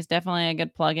position, he's definitely a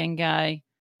good plug-in guy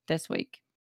this week.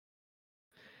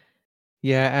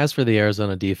 Yeah, as for the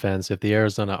Arizona defense, if the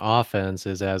Arizona offense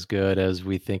is as good as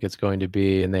we think it's going to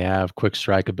be and they have quick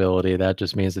strike ability, that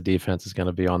just means the defense is going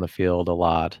to be on the field a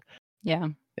lot. Yeah.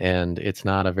 And it's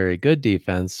not a very good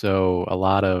defense, so a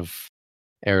lot of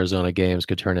Arizona games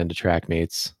could turn into track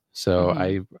meets.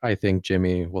 So I think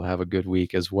Jimmy will have a good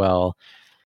week as well.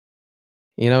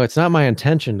 It's not my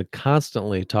intention to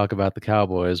constantly talk about the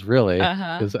Cowboys, really,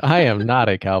 Uh-huh. because I am not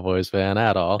a Cowboys fan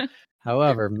at all.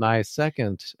 However, my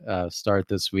second start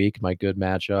this week, my good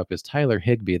matchup is Tyler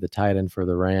Higbee, the tight end for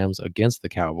the Rams, against the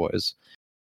Cowboys.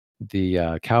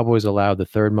 The Cowboys allowed the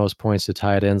third most points to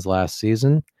tight ends last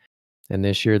season, and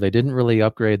this year they didn't really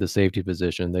upgrade the safety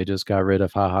position. They just got rid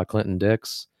of HaHa Clinton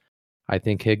Dix. I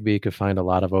think Higbee could find a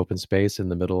lot of open space in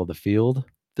the middle of the field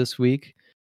this week.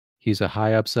 He's a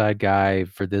high upside guy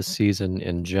for this season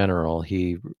in general.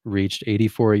 He reached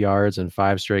 84 yards in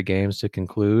 5 straight games to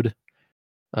conclude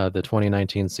the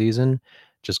 2019 season.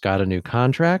 Just got a new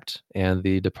contract, and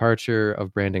the departure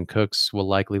of Brandon Cooks will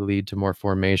likely lead to more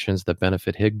formations that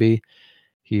benefit Higbee.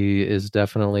 He is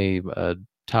definitely a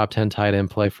top 10 tight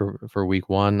end play for week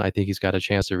 1. I think he's got a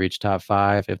chance to reach top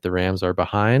 5 if the Rams are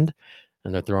behind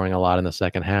and they're throwing a lot in the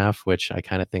second half, which I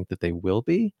kind of think that they will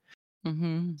be.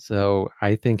 Mm-hmm. So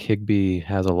I think Higbee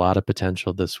has a lot of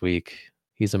potential this week.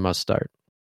 He's a must start.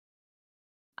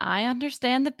 I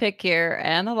understand the pick here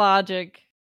and the logic.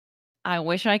 I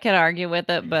wish I could argue with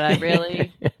it, but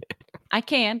I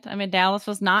can't. I mean, Dallas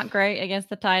was not great against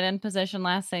the tight end position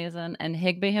last season, and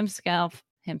Higbee himself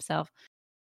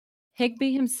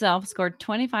scored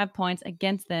 25 points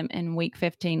against them in week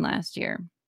 15 last year.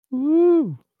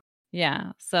 Woo.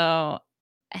 Yeah. So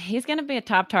he's going to be a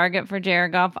top target for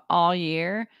Jared Goff all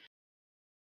year.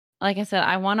 Like I said,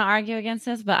 I want to argue against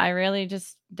this, but I really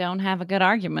just don't have a good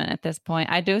argument at this point.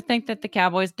 I do think that the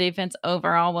Cowboys defense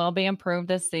overall will be improved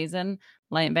this season.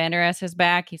 Leighton Vander Esch is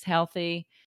back. He's healthy.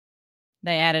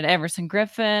 They added Everson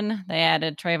Griffin. They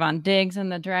added Trayvon Diggs in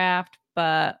the draft.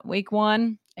 But week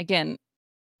 1, again,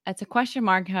 it's a question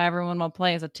mark how everyone will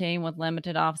play as a team with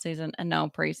limited offseason and no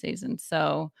preseason.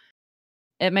 So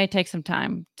it may take some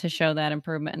time to show that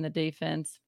improvement in the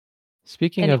defense.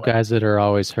 Speaking of Anyway, guys that are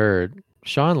always hurt,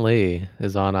 Sean Lee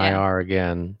is on yeah, IR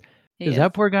again. he Is is.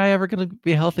 that poor guy ever going to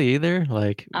be healthy either?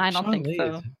 Like I don't Sean think Lee is,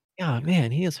 so. yeah,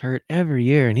 man, he is hurt every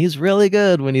year, and he's really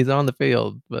good when he's on the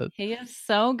field. But He is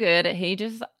so good. He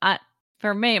just,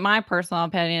 for me, my personal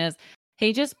opinion is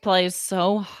he just plays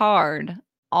so hard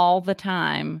all the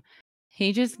time.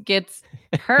 He just gets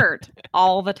hurt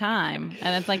all the time,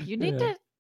 and it's like yeah. you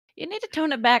need to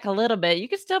tone it back a little bit. You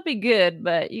can still be good,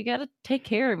 but you got to take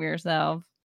care of yourself.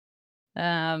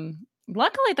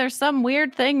 Luckily, there's some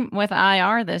weird thing with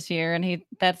IR this year, and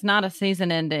that's not a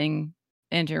season-ending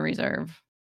injury reserve.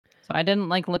 So I didn't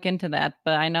look into that,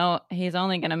 but I know he's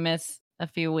only going to miss a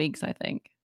few weeks, I think.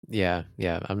 Yeah,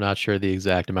 I'm not sure the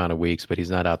exact amount of weeks, but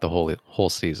he's not out the whole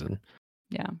season.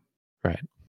 Yeah. Right.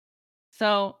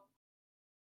 So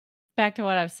back to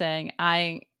what I was saying,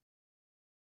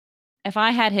 if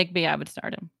I had Higbee, I would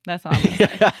start him. That's all I'm going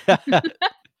to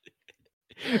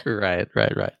say.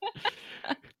 Right.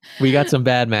 We got some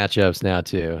bad matchups now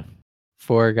too.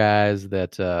 4 guys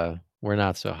that we're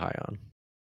not so high on.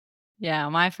 Yeah,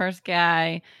 my first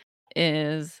guy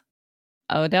is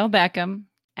Odell Beckham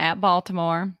at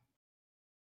Baltimore.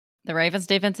 The Ravens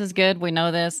defense is good. We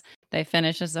know this. They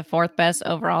finished as the 4th best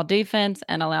overall defense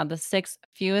and allowed the 6th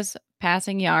fewest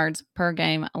passing yards per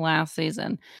game last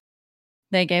season.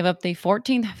 They gave up the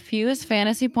 14th fewest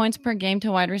fantasy points per game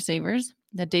to wide receivers.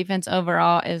 The defense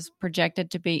overall is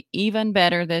projected to be even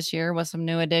better this year with some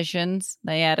new additions.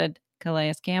 They added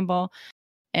Calais Campbell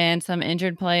and some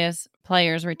injured players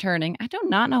returning. I do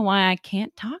not know why I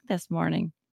can't talk this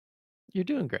morning. You're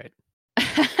doing great.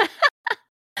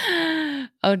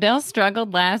 Odell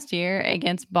struggled last year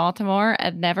against Baltimore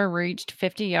and never reached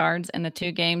 50 yards in the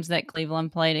 2 games that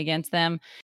Cleveland played against them.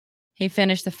 He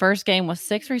finished the first game with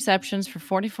 6 receptions for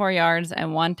 44 yards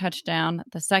and 1 touchdown.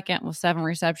 The second was 7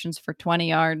 receptions for 20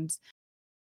 yards.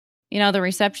 The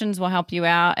receptions will help you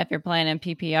out if you're playing in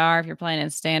PPR, if you're playing in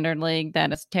standard league.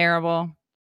 That is terrible.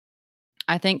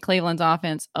 I think Cleveland's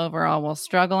offense overall will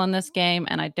struggle in this game,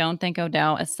 and I don't think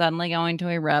Odell is suddenly going to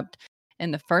erupt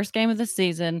in the first game of the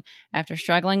season after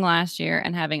struggling last year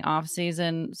and having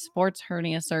off-season sports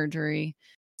hernia surgery.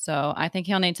 So I think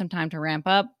he'll need some time to ramp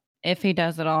up. if he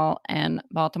does it all, and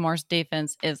Baltimore's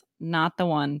defense is not the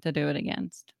one to do it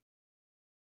against.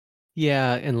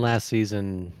 Yeah, and last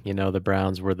season, the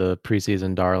Browns were the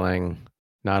preseason darling,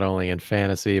 not only in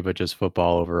fantasy, but just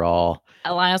football overall.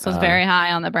 Elias was very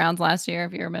high on the Browns last year,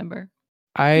 if you remember.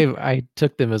 I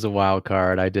took them as a wild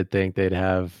card. I did think they'd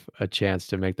have a chance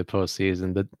to make the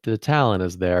postseason. The talent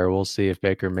is there. We'll see if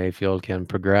Baker Mayfield can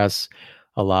progress.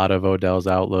 A lot of Odell's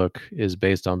outlook is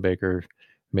based on Baker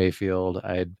Mayfield.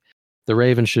 The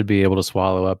Ravens should be able to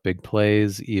swallow up big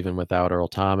plays even without Earl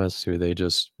Thomas, who they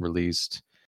just released.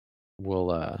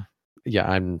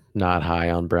 I'm not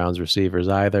high on Browns receivers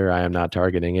either. I am not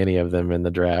targeting any of them in the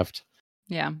draft.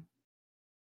 Yeah.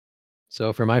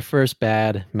 So for my first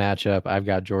bad matchup, I've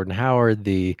got Jordan Howard,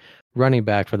 the running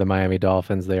back for the Miami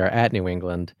Dolphins. They are at New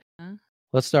England.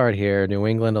 Let's start here. New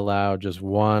England allowed just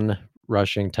one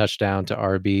rushing touchdown to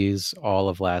RBs all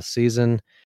of last season,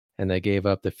 and they gave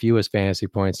up the fewest fantasy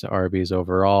points to RBs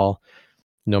overall.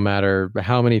 No matter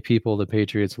how many people the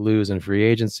Patriots lose in free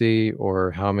agency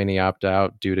or how many opt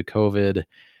out due to COVID,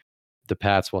 the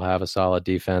Pats will have a solid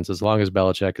defense. As long as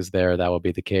Belichick is there, that will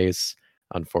be the case,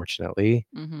 unfortunately.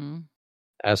 Mm-hmm.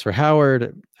 As for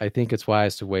Howard, I think it's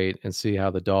wise to wait and see how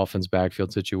the Dolphins'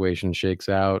 backfield situation shakes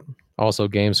out. Also,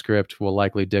 game script will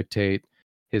likely dictate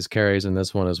his carries in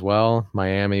this one as well.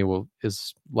 Miami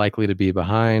is likely to be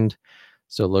behind,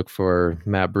 so look for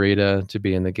Matt Breida to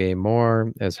be in the game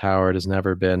more, as Howard has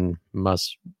never been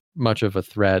much of a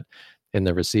threat in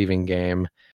the receiving game.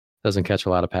 Doesn't catch a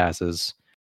lot of passes.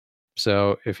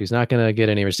 So if he's not going to get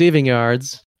any receiving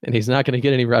yards and he's not going to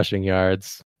get any rushing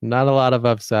yards, not a lot of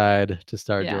upside to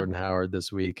start Jordan Howard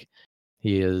this week.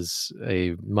 He is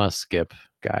a must-skip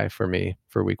guy for me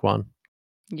for week 1.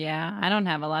 Yeah, I don't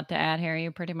have a lot to add here. You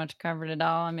pretty much covered it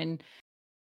all. I mean,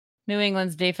 New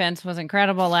England's defense was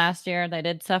incredible last year. They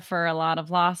did suffer a lot of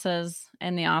losses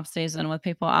in the offseason with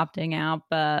people opting out,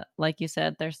 but like you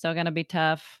said, they're still going to be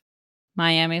tough.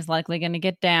 Miami's likely going to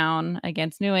get down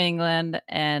against New England,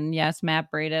 and yes,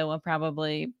 Matt Breida will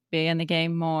probably be in the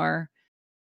game more.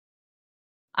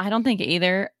 I don't think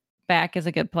either back is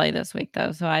a good play this week,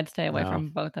 though, so I'd stay away from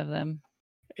both of them.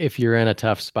 If you're in a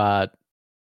tough spot,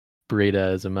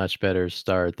 Breida is a much better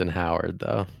start than Howard,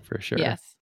 though, for sure. Yes.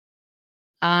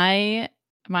 My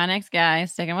next guy,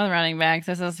 sticking with running backs,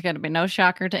 this is going to be no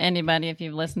shocker to anybody if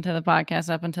you've listened to the podcast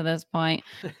up until this point.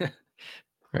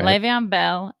 Right. Le'Veon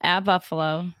Bell at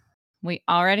Buffalo. We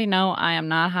already know I am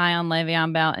not high on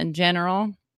Le'Veon Bell in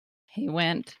general. He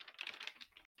went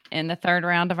in the 3rd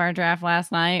round of our draft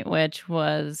last night, which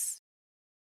was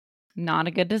not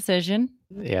a good decision.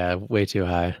 Yeah, way too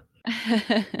high.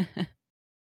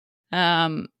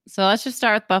 So let's just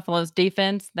start with Buffalo's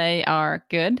defense. They are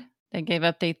good. They gave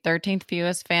up the 13th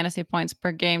fewest fantasy points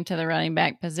per game to the running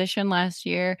back position last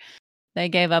year. They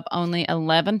gave up only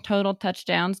 11 total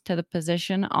touchdowns to the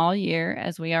position all year,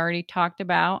 as we already talked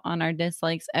about on our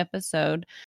dislikes episode.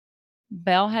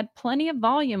 Bell had plenty of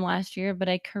volume last year, but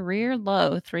a career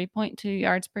low 3.2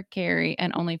 yards per carry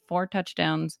and only 4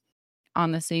 touchdowns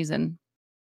on the season.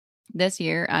 This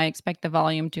year, I expect the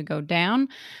volume to go down.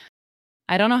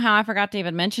 I don't know how I forgot to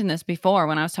even mention this before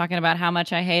when I was talking about how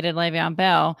much I hated Le'Veon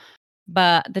Bell,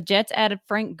 but the Jets added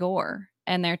Frank Gore,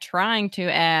 and they're trying to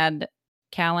add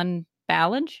Kalen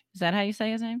Ballage. Is that how you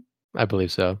say his name? I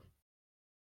believe so.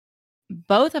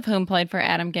 Both of whom played for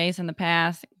Adam Gase in the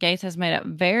past. Gase has made it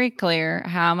very clear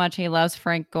how much he loves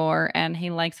Frank Gore, and he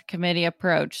likes a committee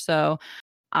approach. So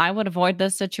I would avoid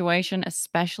this situation,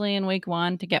 especially in week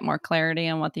 1, to get more clarity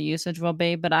on what the usage will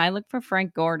be. But I look for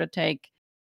Frank Gore to take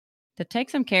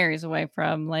some carries away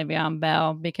from Le'Veon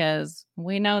Bell, because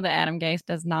we know that Adam Gase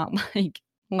does not like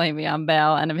Le'Veon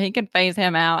Bell. And if he could phase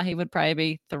him out, he would probably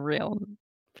be thrilled,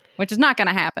 which is not going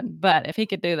to happen. But if he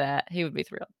could do that, he would be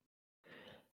thrilled.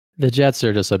 The Jets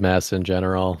are just a mess in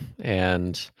general,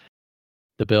 and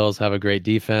the Bills have a great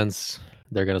defense.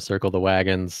 They're going to circle the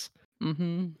wagons.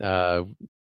 Mm-hmm.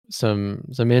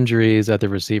 Some injuries at the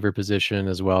receiver position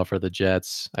as well for the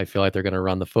Jets. I feel like they're going to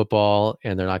run the football,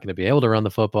 and they're not going to be able to run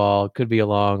the football. Could be a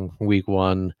long week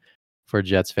 1 for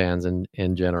Jets fans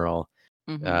in general.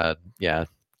 Mm-hmm.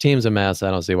 Team's a mess. I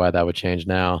don't see why that would change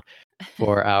now.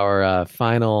 For our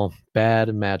final bad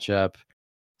matchup,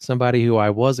 somebody who I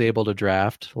was able to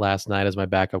draft last night as my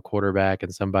backup quarterback,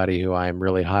 and somebody who I am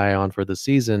really high on for the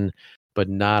season, but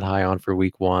not high on for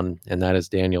week 1, and that is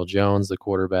Daniel Jones, the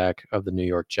quarterback of the New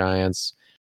York Giants.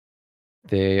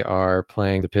 They are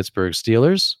playing the Pittsburgh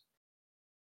Steelers.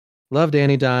 Love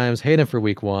Danny Dimes, hate him for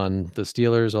week 1. The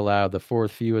Steelers allowed the 4th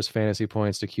fewest fantasy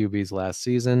points to QBs last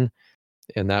season,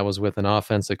 and that was with an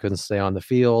offense that couldn't stay on the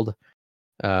field.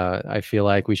 I feel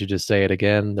like we should just say it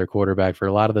again. Their quarterback for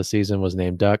a lot of the season was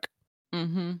named Duck.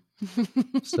 Mm-hmm.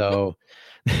 So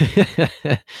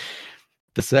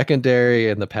the secondary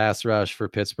and the pass rush for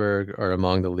Pittsburgh are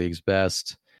among the league's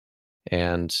best.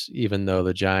 And even though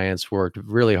the Giants worked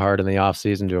really hard in the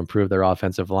offseason to improve their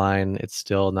offensive line, it's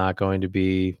still not going to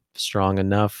be strong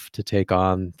enough to take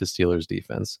on the Steelers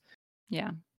defense.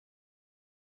 Yeah.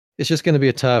 It's just going to be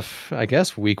a tough, I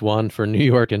guess, week one for New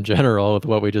York in general with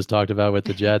what we just talked about with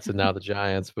the Jets and now the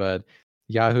Giants. But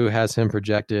Yahoo has him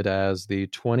projected as the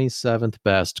 27th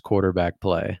best quarterback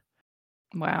play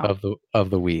Wow. of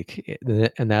the week.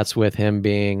 And that's with him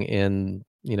being in,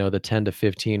 the 10 to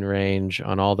 15 range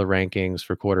on all the rankings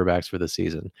for quarterbacks for the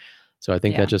season. So I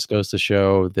think Yeah. that just goes to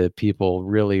show that people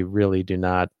really, really do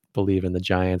not believe in the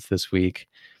Giants this week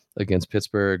against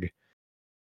Pittsburgh.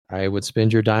 I would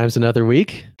spend your dimes another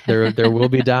week. There will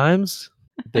be dimes.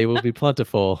 They will be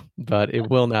plentiful, but it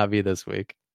will not be this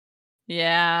week.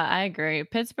 Yeah, I agree.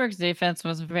 Pittsburgh's defense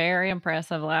was very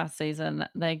impressive last season.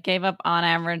 They gave up on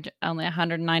average only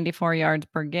 194 yards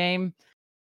per game.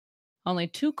 Only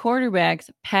 2 quarterbacks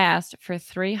passed for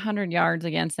 300 yards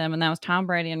against them, and that was Tom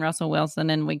Brady and Russell Wilson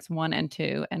in weeks 1 and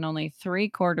 2. And only 3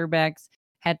 quarterbacks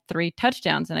had 3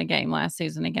 touchdowns in a game last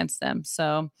season against them.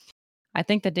 So I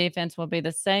think the defense will be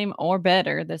the same or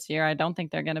better this year. I don't think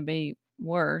they're going to be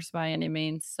worse by any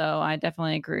means. So I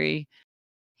definitely agree.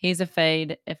 He's a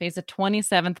fade. If he's a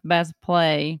 27th best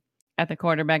play at the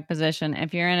quarterback position,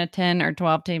 if you're in a 10 or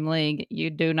 12 team league,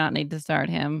 you do not need to start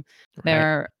him. There Right.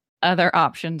 are other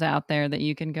options out there that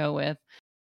you can go with.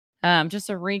 Just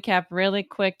to recap really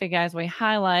quick, the guys we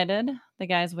highlighted, the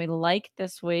guys we like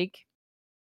this week: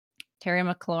 Terry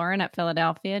McLaurin at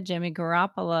Philadelphia, Jimmy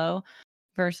Garoppolo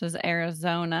versus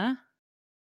Arizona,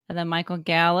 and then Michael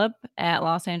Gallup at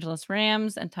Los Angeles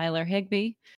Rams, and Tyler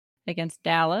Higbee against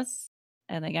Dallas.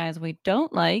 And the guys we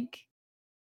don't like: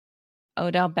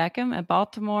 Odell Beckham at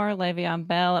Baltimore, Le'Veon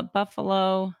Bell at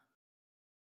Buffalo.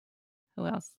 Who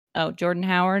else? Oh, Jordan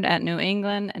Howard at New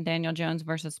England, and Daniel Jones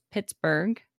versus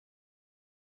Pittsburgh.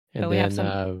 And But we have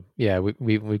then, some.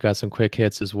 we've got some quick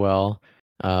hits as well.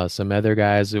 Some other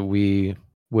guys that we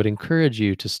would encourage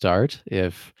you to start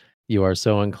if you are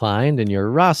so inclined and your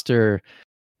roster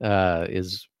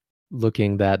is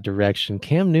looking that direction.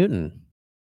 Cam Newton.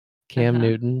 Cam Uh-huh.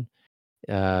 Newton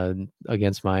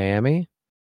against Miami.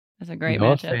 That's a great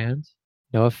Noah matchup. Fant.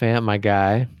 Noah Fant, my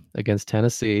guy, against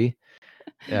Tennessee.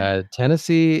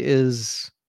 Tennessee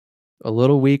is a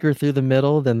little weaker through the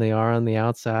middle than they are on the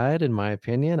outside, in my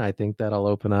opinion. I think that'll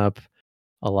open up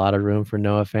a lot of room for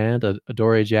Noah Fant.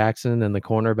 Adoree Jackson and the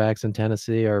cornerbacks in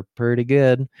Tennessee are pretty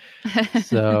good.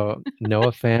 So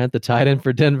Noah Fant, the tight end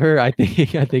for Denver, I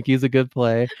think he's a good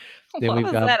play. Then What we've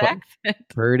was got that accent?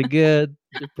 pretty good.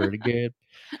 They're pretty good.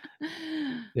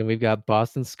 Then we've got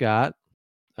Boston Scott,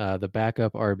 the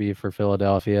backup RB for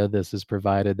Philadelphia. This is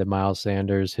provided that Miles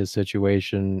Sanders, his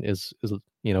situation is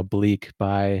bleak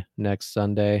by next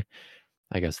Sunday.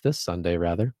 I guess this Sunday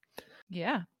rather.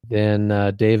 Yeah.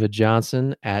 Then David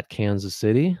Johnson at Kansas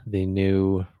City, the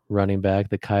new running back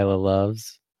that Kyla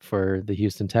loves for the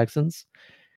Houston Texans,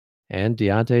 and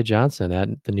Deontay Johnson at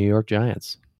the New York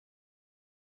Giants.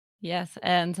 Yes,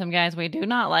 and some guys we do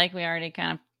not like. We already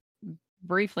kind of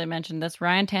briefly mentioned this.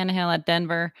 Ryan Tannehill at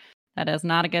Denver. That is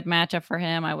not a good matchup for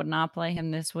him. I would not play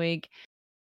him this week.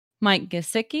 Mike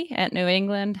Gesicki at New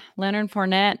England. Leonard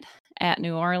Fournette at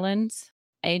New Orleans.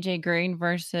 AJ Green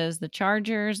versus the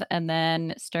Chargers. And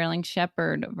then Sterling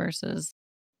Shepard versus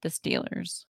the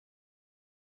Steelers.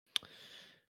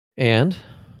 And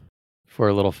for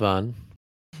a little fun,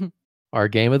 our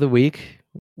game of the week,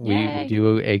 we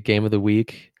do a game of the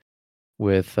week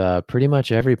with pretty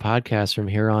much every podcast from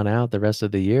here on out the rest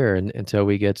of the year until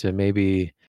we get to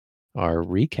maybe our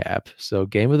recap. So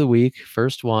game of the week,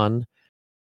 first one,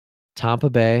 Tampa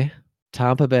Bay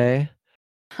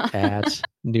at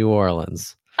New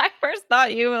Orleans. I first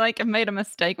thought you made a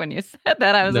mistake when you said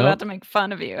that. I was about to make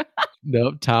fun of you.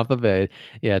 Nope, Tampa Bay.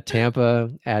 Yeah,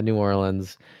 Tampa at New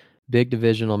Orleans. Big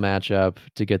divisional matchup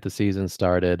to get the season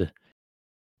started.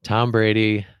 Tom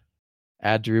Brady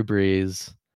at Drew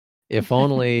Brees. If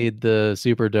only the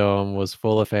Superdome was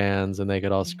full of fans and they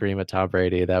could all scream at Tom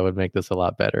Brady, that would make this a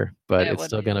lot better. But It it's would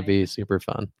still be going to be amazing. super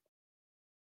fun.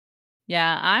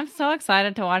 Yeah, I'm so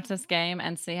excited to watch this game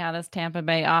and see how this Tampa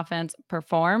Bay offense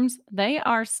performs. They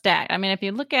are stacked. I mean, if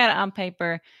you look at it on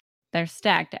paper, they're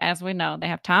stacked. As we know, they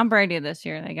have Tom Brady this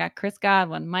year. They got Chris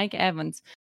Godwin, Mike Evans,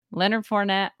 Leonard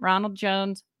Fournette, Ronald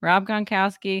Jones, Rob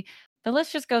Gronkowski. The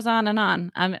list just goes on and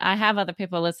on. I have other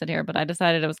people listed here, but I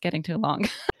decided it was getting too long.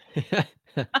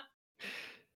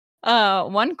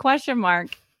 One question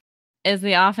mark is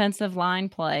the offensive line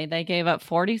play. They gave up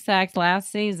 40 sacks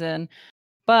last season,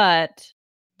 but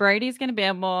Brady's going to be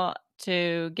able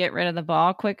to get rid of the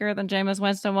ball quicker than Jameis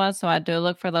Winston was. So I do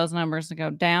look for those numbers to go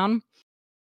down.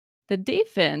 The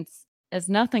defense is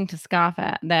nothing to scoff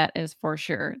at. That is for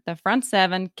sure. The front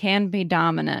seven can be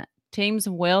dominant. Teams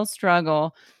will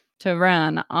struggle to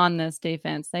run on this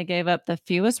defense. They gave up the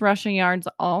fewest rushing yards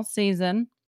all season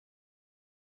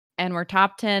and were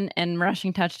top 10 in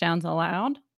rushing touchdowns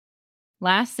allowed.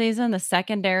 Last season, the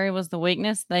secondary was the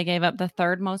weakness. They gave up the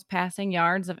third most passing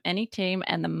yards of any team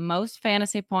and the most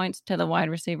fantasy points to the wide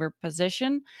receiver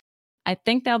position. I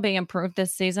think they'll be improved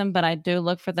this season, but I do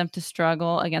look for them to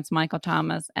struggle against Michael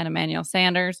Thomas and Emmanuel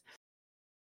Sanders.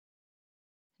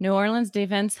 New Orleans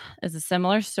defense is a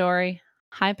similar story.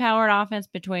 High-powered offense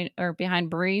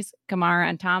behind Brees, Kamara,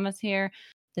 and Thomas here.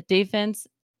 The defense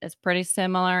is pretty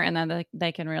similar, and then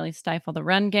they can really stifle the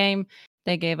run game.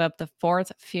 They gave up the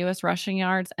fourth fewest rushing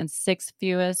yards and sixth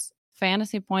fewest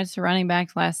fantasy points to running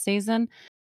backs last season.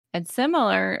 And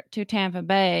similar to Tampa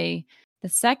Bay, the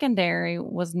secondary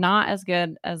was not as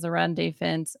good as the run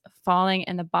defense, falling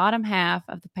in the bottom half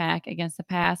of the pack against the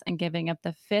pass and giving up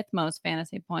the fifth most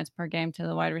fantasy points per game to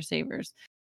the wide receivers.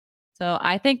 So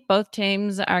I think both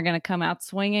teams are going to come out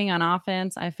swinging on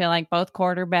offense. I feel like both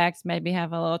quarterbacks maybe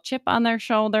have a little chip on their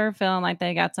shoulder, feeling like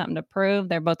they got something to prove.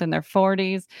 They're both in their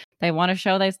 40s. They want to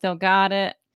show they still got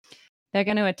it. They're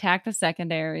going to attack the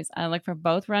secondaries. I look for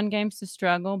both run games to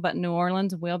struggle, but New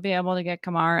Orleans will be able to get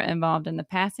Kamara involved in the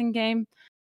passing game.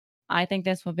 I think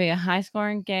this will be a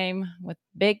high-scoring game with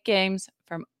big games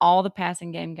from all the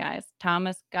passing game guys.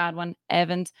 Thomas, Godwin,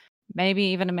 Evans, maybe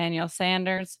even Emmanuel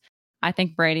Sanders. I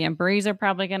think Brady and Brees are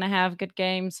probably going to have good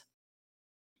games.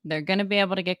 They're going to be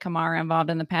able to get Kamara involved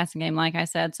in the passing game, like I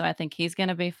said, so I think he's going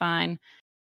to be fine.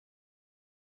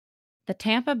 The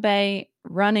Tampa Bay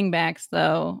running backs,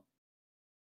 though,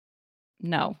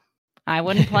 no. I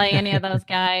wouldn't play any of those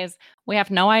guys. We have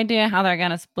no idea how they're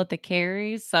going to split the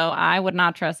carries, so I would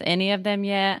not trust any of them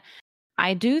yet.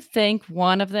 I do think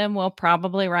one of them will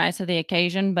probably rise to the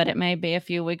occasion, but it may be a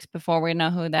few weeks before we know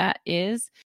who that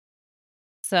is.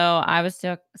 So I would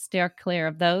still steer clear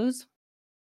of those.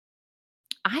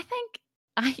 I think,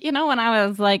 when I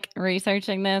was like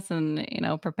researching this and,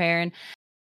 preparing,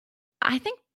 I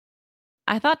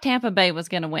thought Tampa Bay was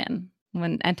going to win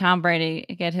and Tom Brady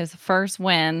get his first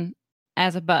win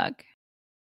as a Bug.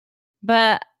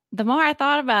 But the more I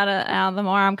thought about it, the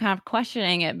more I'm kind of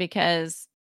questioning it because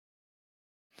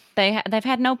they've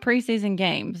had no preseason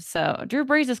games. So Drew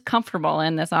Brees is comfortable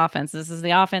in this offense. This is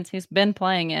the offense he's been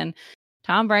playing in.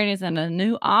 Tom Brady's in a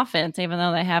new offense, even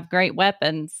though they have great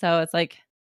weapons. So it's like,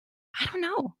 I don't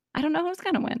know. I don't know who's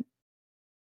going to win.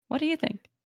 What do you think?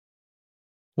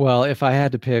 Well, if I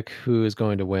had to pick who is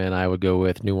going to win, I would go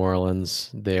with New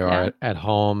Orleans. They are at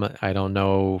home. I don't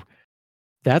know.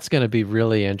 That's going to be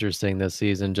really interesting this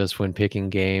season, just when picking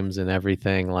games and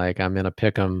everything. Like, I'm going to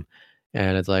pick them,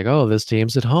 and it's like, oh, this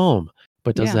team's at home.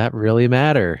 But does that really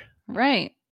matter?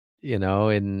 Right.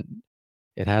 And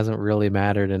it hasn't really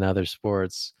mattered in other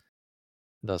sports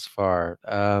thus far.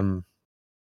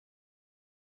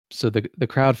 So the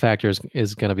crowd factor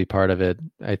is going to be part of it.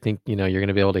 I think, you're going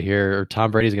to be able to hear, or Tom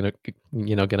Brady's going to,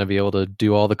 going to be able to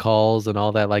do all the calls and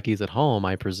all that like he's at home,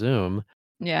 I presume.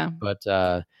 Yeah.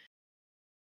 But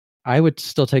I would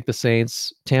still take the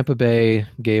Saints. Tampa Bay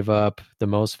gave up the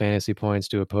most fantasy points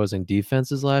to opposing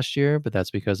defenses last year, but that's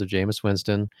because of Jameis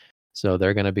Winston. So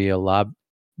they're going to be a lot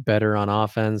better on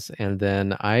offense. And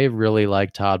then I really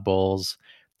like Todd Bowles.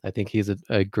 I think he's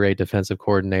a great defensive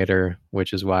coordinator,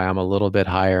 which is why I'm a little bit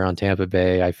higher on Tampa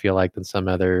Bay, I feel like, than some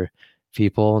other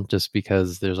people, just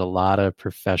because there's a lot of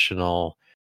professional.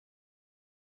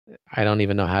 I don't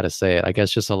even know how to say it. I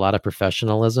guess just a lot of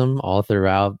professionalism all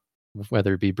throughout,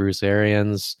 whether it be Bruce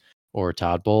Arians or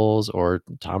Todd Bowles or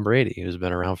Tom Brady, who's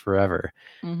been around forever.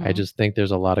 Mm-hmm. I just think there's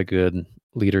a lot of good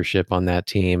leadership on that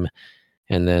team.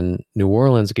 And then New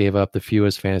Orleans gave up the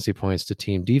fewest fantasy points to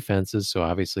team defenses. So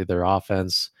obviously their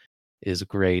offense is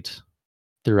great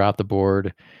throughout the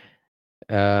board.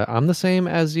 I'm the same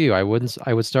as you. I would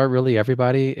start really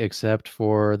everybody except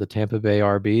for the Tampa Bay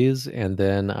RBs. And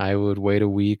then I would wait a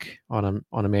week on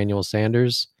Emmanuel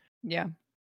Sanders. Yeah.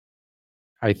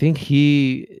 I think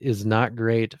he is not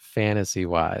great fantasy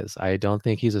wise. I don't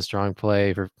think he's a strong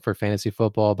play for fantasy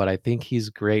football, but I think he's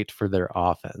great for their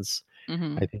offense.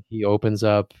 Mm-hmm. I think he opens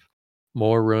up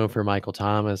more room for Michael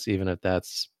Thomas, even if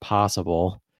that's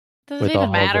possible. Does it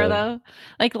even matter though?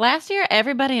 Like last year,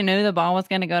 everybody knew the ball was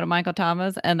going to go to Michael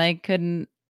Thomas and they couldn't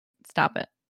stop it.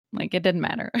 Like it didn't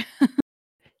matter.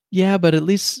 Yeah, but at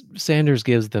least Sanders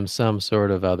gives them some sort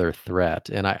of other threat,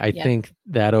 and I Yes. think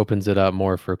that opens it up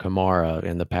more for Kamara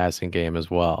in the passing game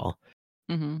as well.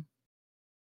 Hmm.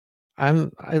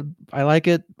 I'm I like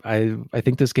it. I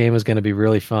think this game is going to be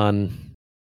really fun.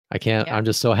 Yeah. I'm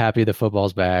just so happy the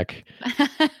football's back.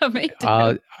 Me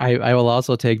too. I will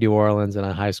also take New Orleans in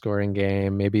a high scoring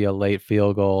game, maybe a late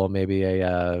field goal, maybe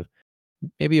a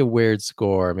weird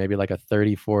score, maybe like a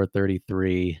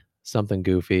 34-33, something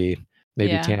goofy.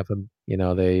 Maybe Yeah. Tampa,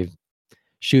 they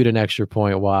shoot an extra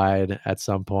point wide at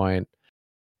some point,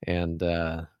 and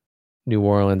New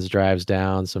Orleans drives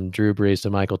down some Drew Brees to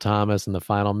Michael Thomas in the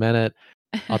final minute.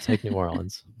 I'll take New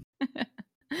Orleans.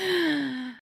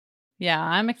 Yeah,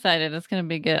 I'm excited. It's going to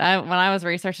be good. When I was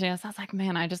researching this, I was like,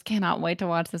 man, I just cannot wait to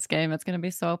watch this game. It's going to be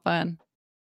so fun.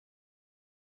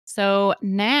 So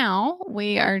now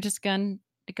we are just going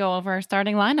to go over our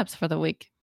starting lineups for the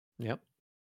week. Yep.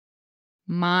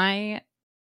 My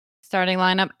starting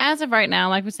lineup, as of right now,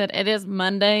 like we said, it is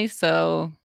Monday,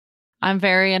 so I'm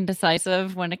very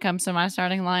indecisive when it comes to my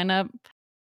starting lineup.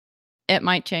 It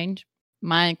might change.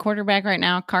 My quarterback right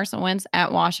now, Carson Wentz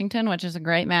at Washington, which is a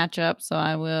great matchup. So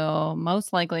I will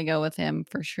most likely go with him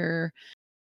for sure.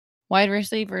 Wide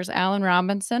receivers, Allen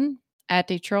Robinson at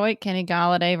Detroit, Kenny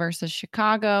Galladay versus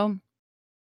Chicago.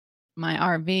 My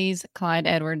RVs, Clyde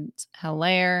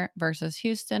Edwards-Helaire versus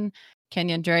Houston.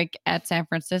 Kenyon Drake at San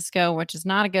Francisco, which is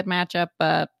not a good matchup,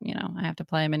 but, I have to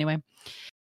play him anyway.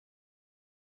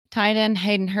 Tight end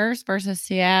Hayden Hurst versus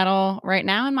Seattle. Right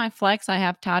now in my flex, I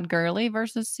have Todd Gurley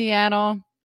versus Seattle.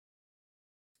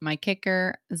 My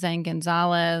kicker, Zane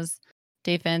Gonzalez.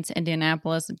 Defense,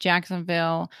 Indianapolis,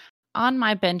 Jacksonville. On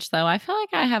my bench, though, I feel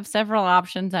like I have several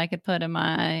options I could put in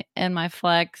my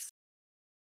flex.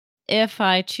 If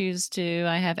I choose to,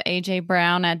 I have AJ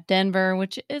Brown at Denver,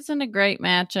 which isn't a great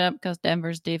matchup because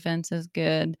Denver's defense is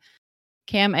good.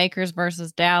 Cam Akers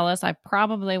versus Dallas. I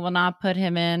probably will not put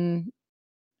him in.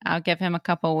 I'll give him a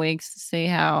couple weeks to see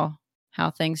how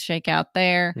things shake out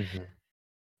there. Mm-hmm.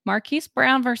 Marquise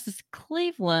Brown versus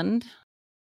Cleveland.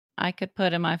 I could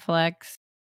put in my flex.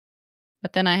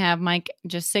 But then I have Mike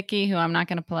Gesicki, who I'm not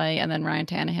going to play, and then Ryan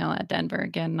Tannehill at Denver.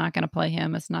 Again, not going to play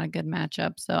him. It's not a good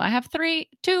matchup. So I have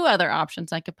two other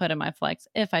options I could put in my flex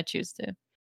if I choose to.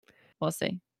 We'll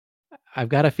see. I've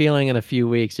got a feeling in a few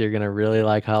weeks you're going to really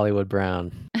like Hollywood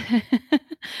Brown.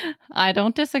 I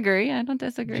don't disagree.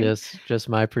 Just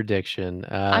my prediction.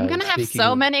 I'm going to have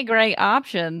so many great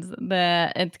options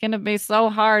that it's going to be so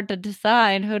hard to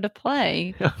decide who to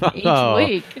play each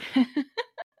week.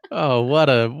 Oh, what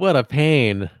a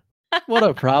pain. What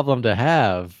a problem to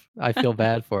have. I feel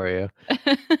bad for you.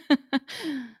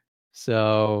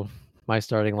 So, my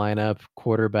starting lineup,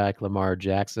 quarterback Lamar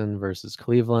Jackson versus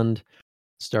Cleveland.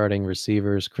 Starting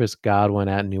receivers, Chris Godwin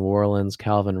at New Orleans,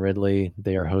 Calvin Ridley.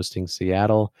 They are hosting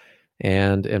Seattle.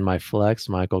 And in my flex,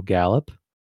 Michael Gallup.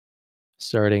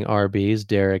 Starting RBs,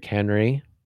 Derrick Henry.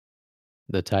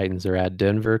 The Titans are at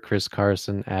Denver, Chris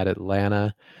Carson at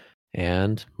Atlanta.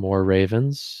 And more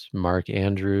Ravens, Mark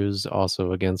Andrews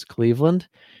also against Cleveland.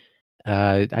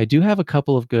 I do have a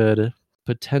couple of good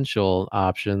potential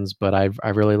options, but I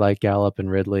really like Gallup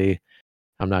and Ridley.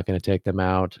 I'm not going to take them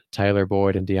out. Tyler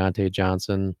Boyd and Deontay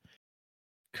Johnson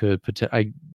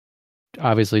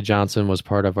obviously Johnson was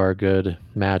part of our good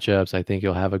matchups. I think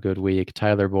he'll have a good week.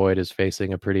 Tyler Boyd is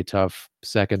facing a pretty tough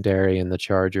secondary in the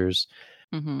Chargers,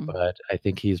 but I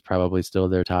think he's probably still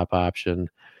their top option.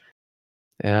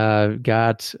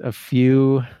 Got a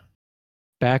few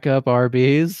backup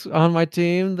RBs on my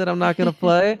team that I'm not going to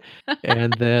play.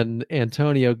 And then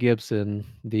Antonio Gibson,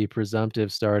 the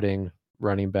presumptive starting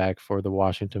running back for the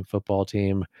Washington football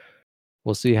team.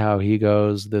 We'll see how he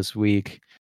goes this week.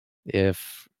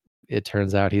 If it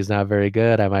turns out he's not very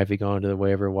good, I might be going to the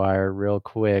waiver wire real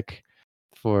quick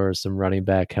for some running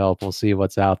back help. We'll see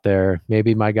what's out there.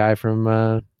 Maybe my guy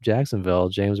from Jacksonville,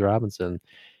 James Robinson.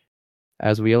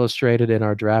 As we illustrated in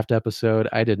our draft episode,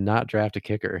 I did not draft a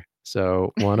kicker.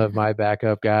 So one of my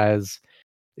backup guys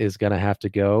is going to have to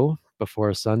go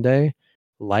before Sunday.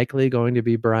 Likely going to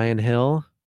be Brian Hill.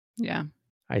 Yeah.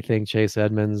 I think Chase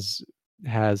Edmonds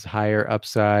has higher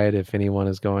upside if anyone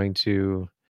is going to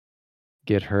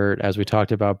get hurt. As we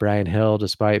talked about, Brian Hill,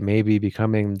 despite maybe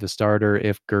becoming the starter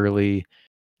if Gurley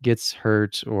gets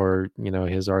hurt or,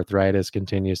 his arthritis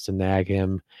continues to nag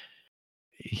him,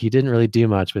 he didn't really do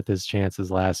much with his chances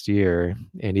last year.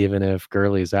 And even if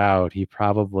Gurley's out, he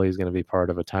probably is going to be part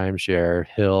of a timeshare,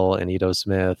 Hill and Ito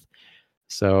Smith.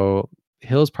 So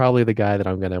Hill's probably the guy that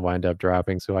I'm going to wind up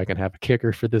dropping so I can have a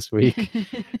kicker for this week.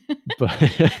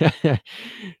 But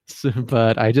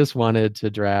but I just wanted to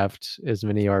draft as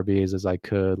many RBs as I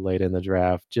could late in the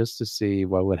draft just to see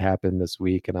what would happen this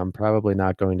week. And I'm probably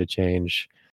not going to change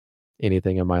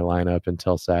anything in my lineup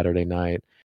until Saturday night.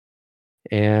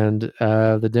 And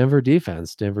the Denver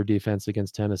defense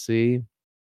against Tennessee,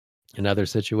 another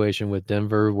situation with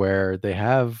Denver where they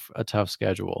have a tough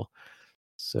schedule.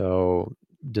 So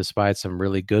despite some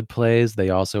really good plays, they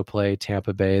also play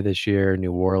Tampa Bay this year,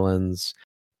 New Orleans,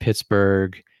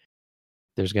 Pittsburgh.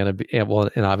 There's going to be,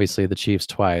 and obviously the Chiefs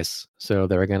twice. So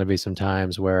there are going to be some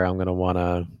times where I'm going to want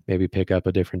to maybe pick up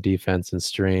a different defense and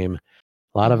stream.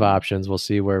 A lot of options. We'll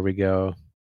see where we go.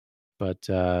 But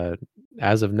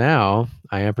as of now,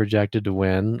 I am projected to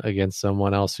win against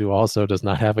someone else who also does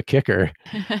not have a kicker.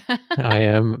 I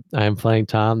am playing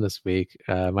Tom this week.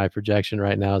 My projection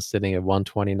right now is sitting at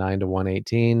 129 to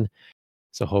 118.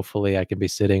 So hopefully I can be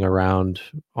sitting around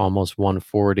almost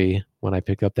 140 when I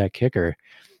pick up that kicker.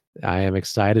 I am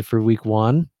excited for week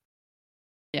 1.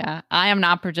 Yeah, I am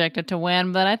not projected to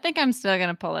win, but I think I'm still going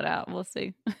to pull it out. We'll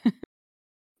see.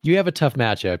 You have a tough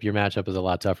matchup. Your matchup is a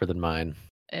lot tougher than mine.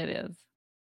 It is.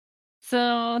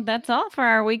 So that's all for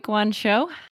our week 1 show.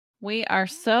 We are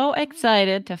so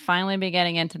excited to finally be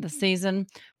getting into the season.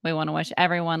 We want to wish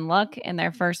everyone luck in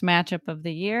their first matchup of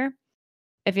the year.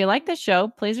 If you like the show,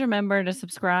 please remember to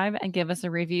subscribe and give us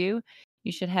a review.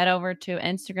 You should head over to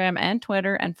Instagram and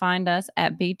Twitter and find us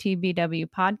at BTBW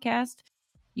Podcast.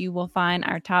 You will find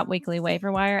our top weekly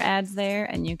waiver wire ads there,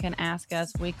 and you can ask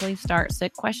us weekly start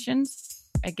sit questions.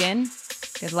 Again,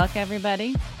 good luck,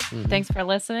 everybody. Thanks for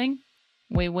listening.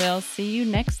 We will see you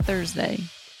next Thursday.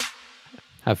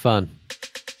 Have fun.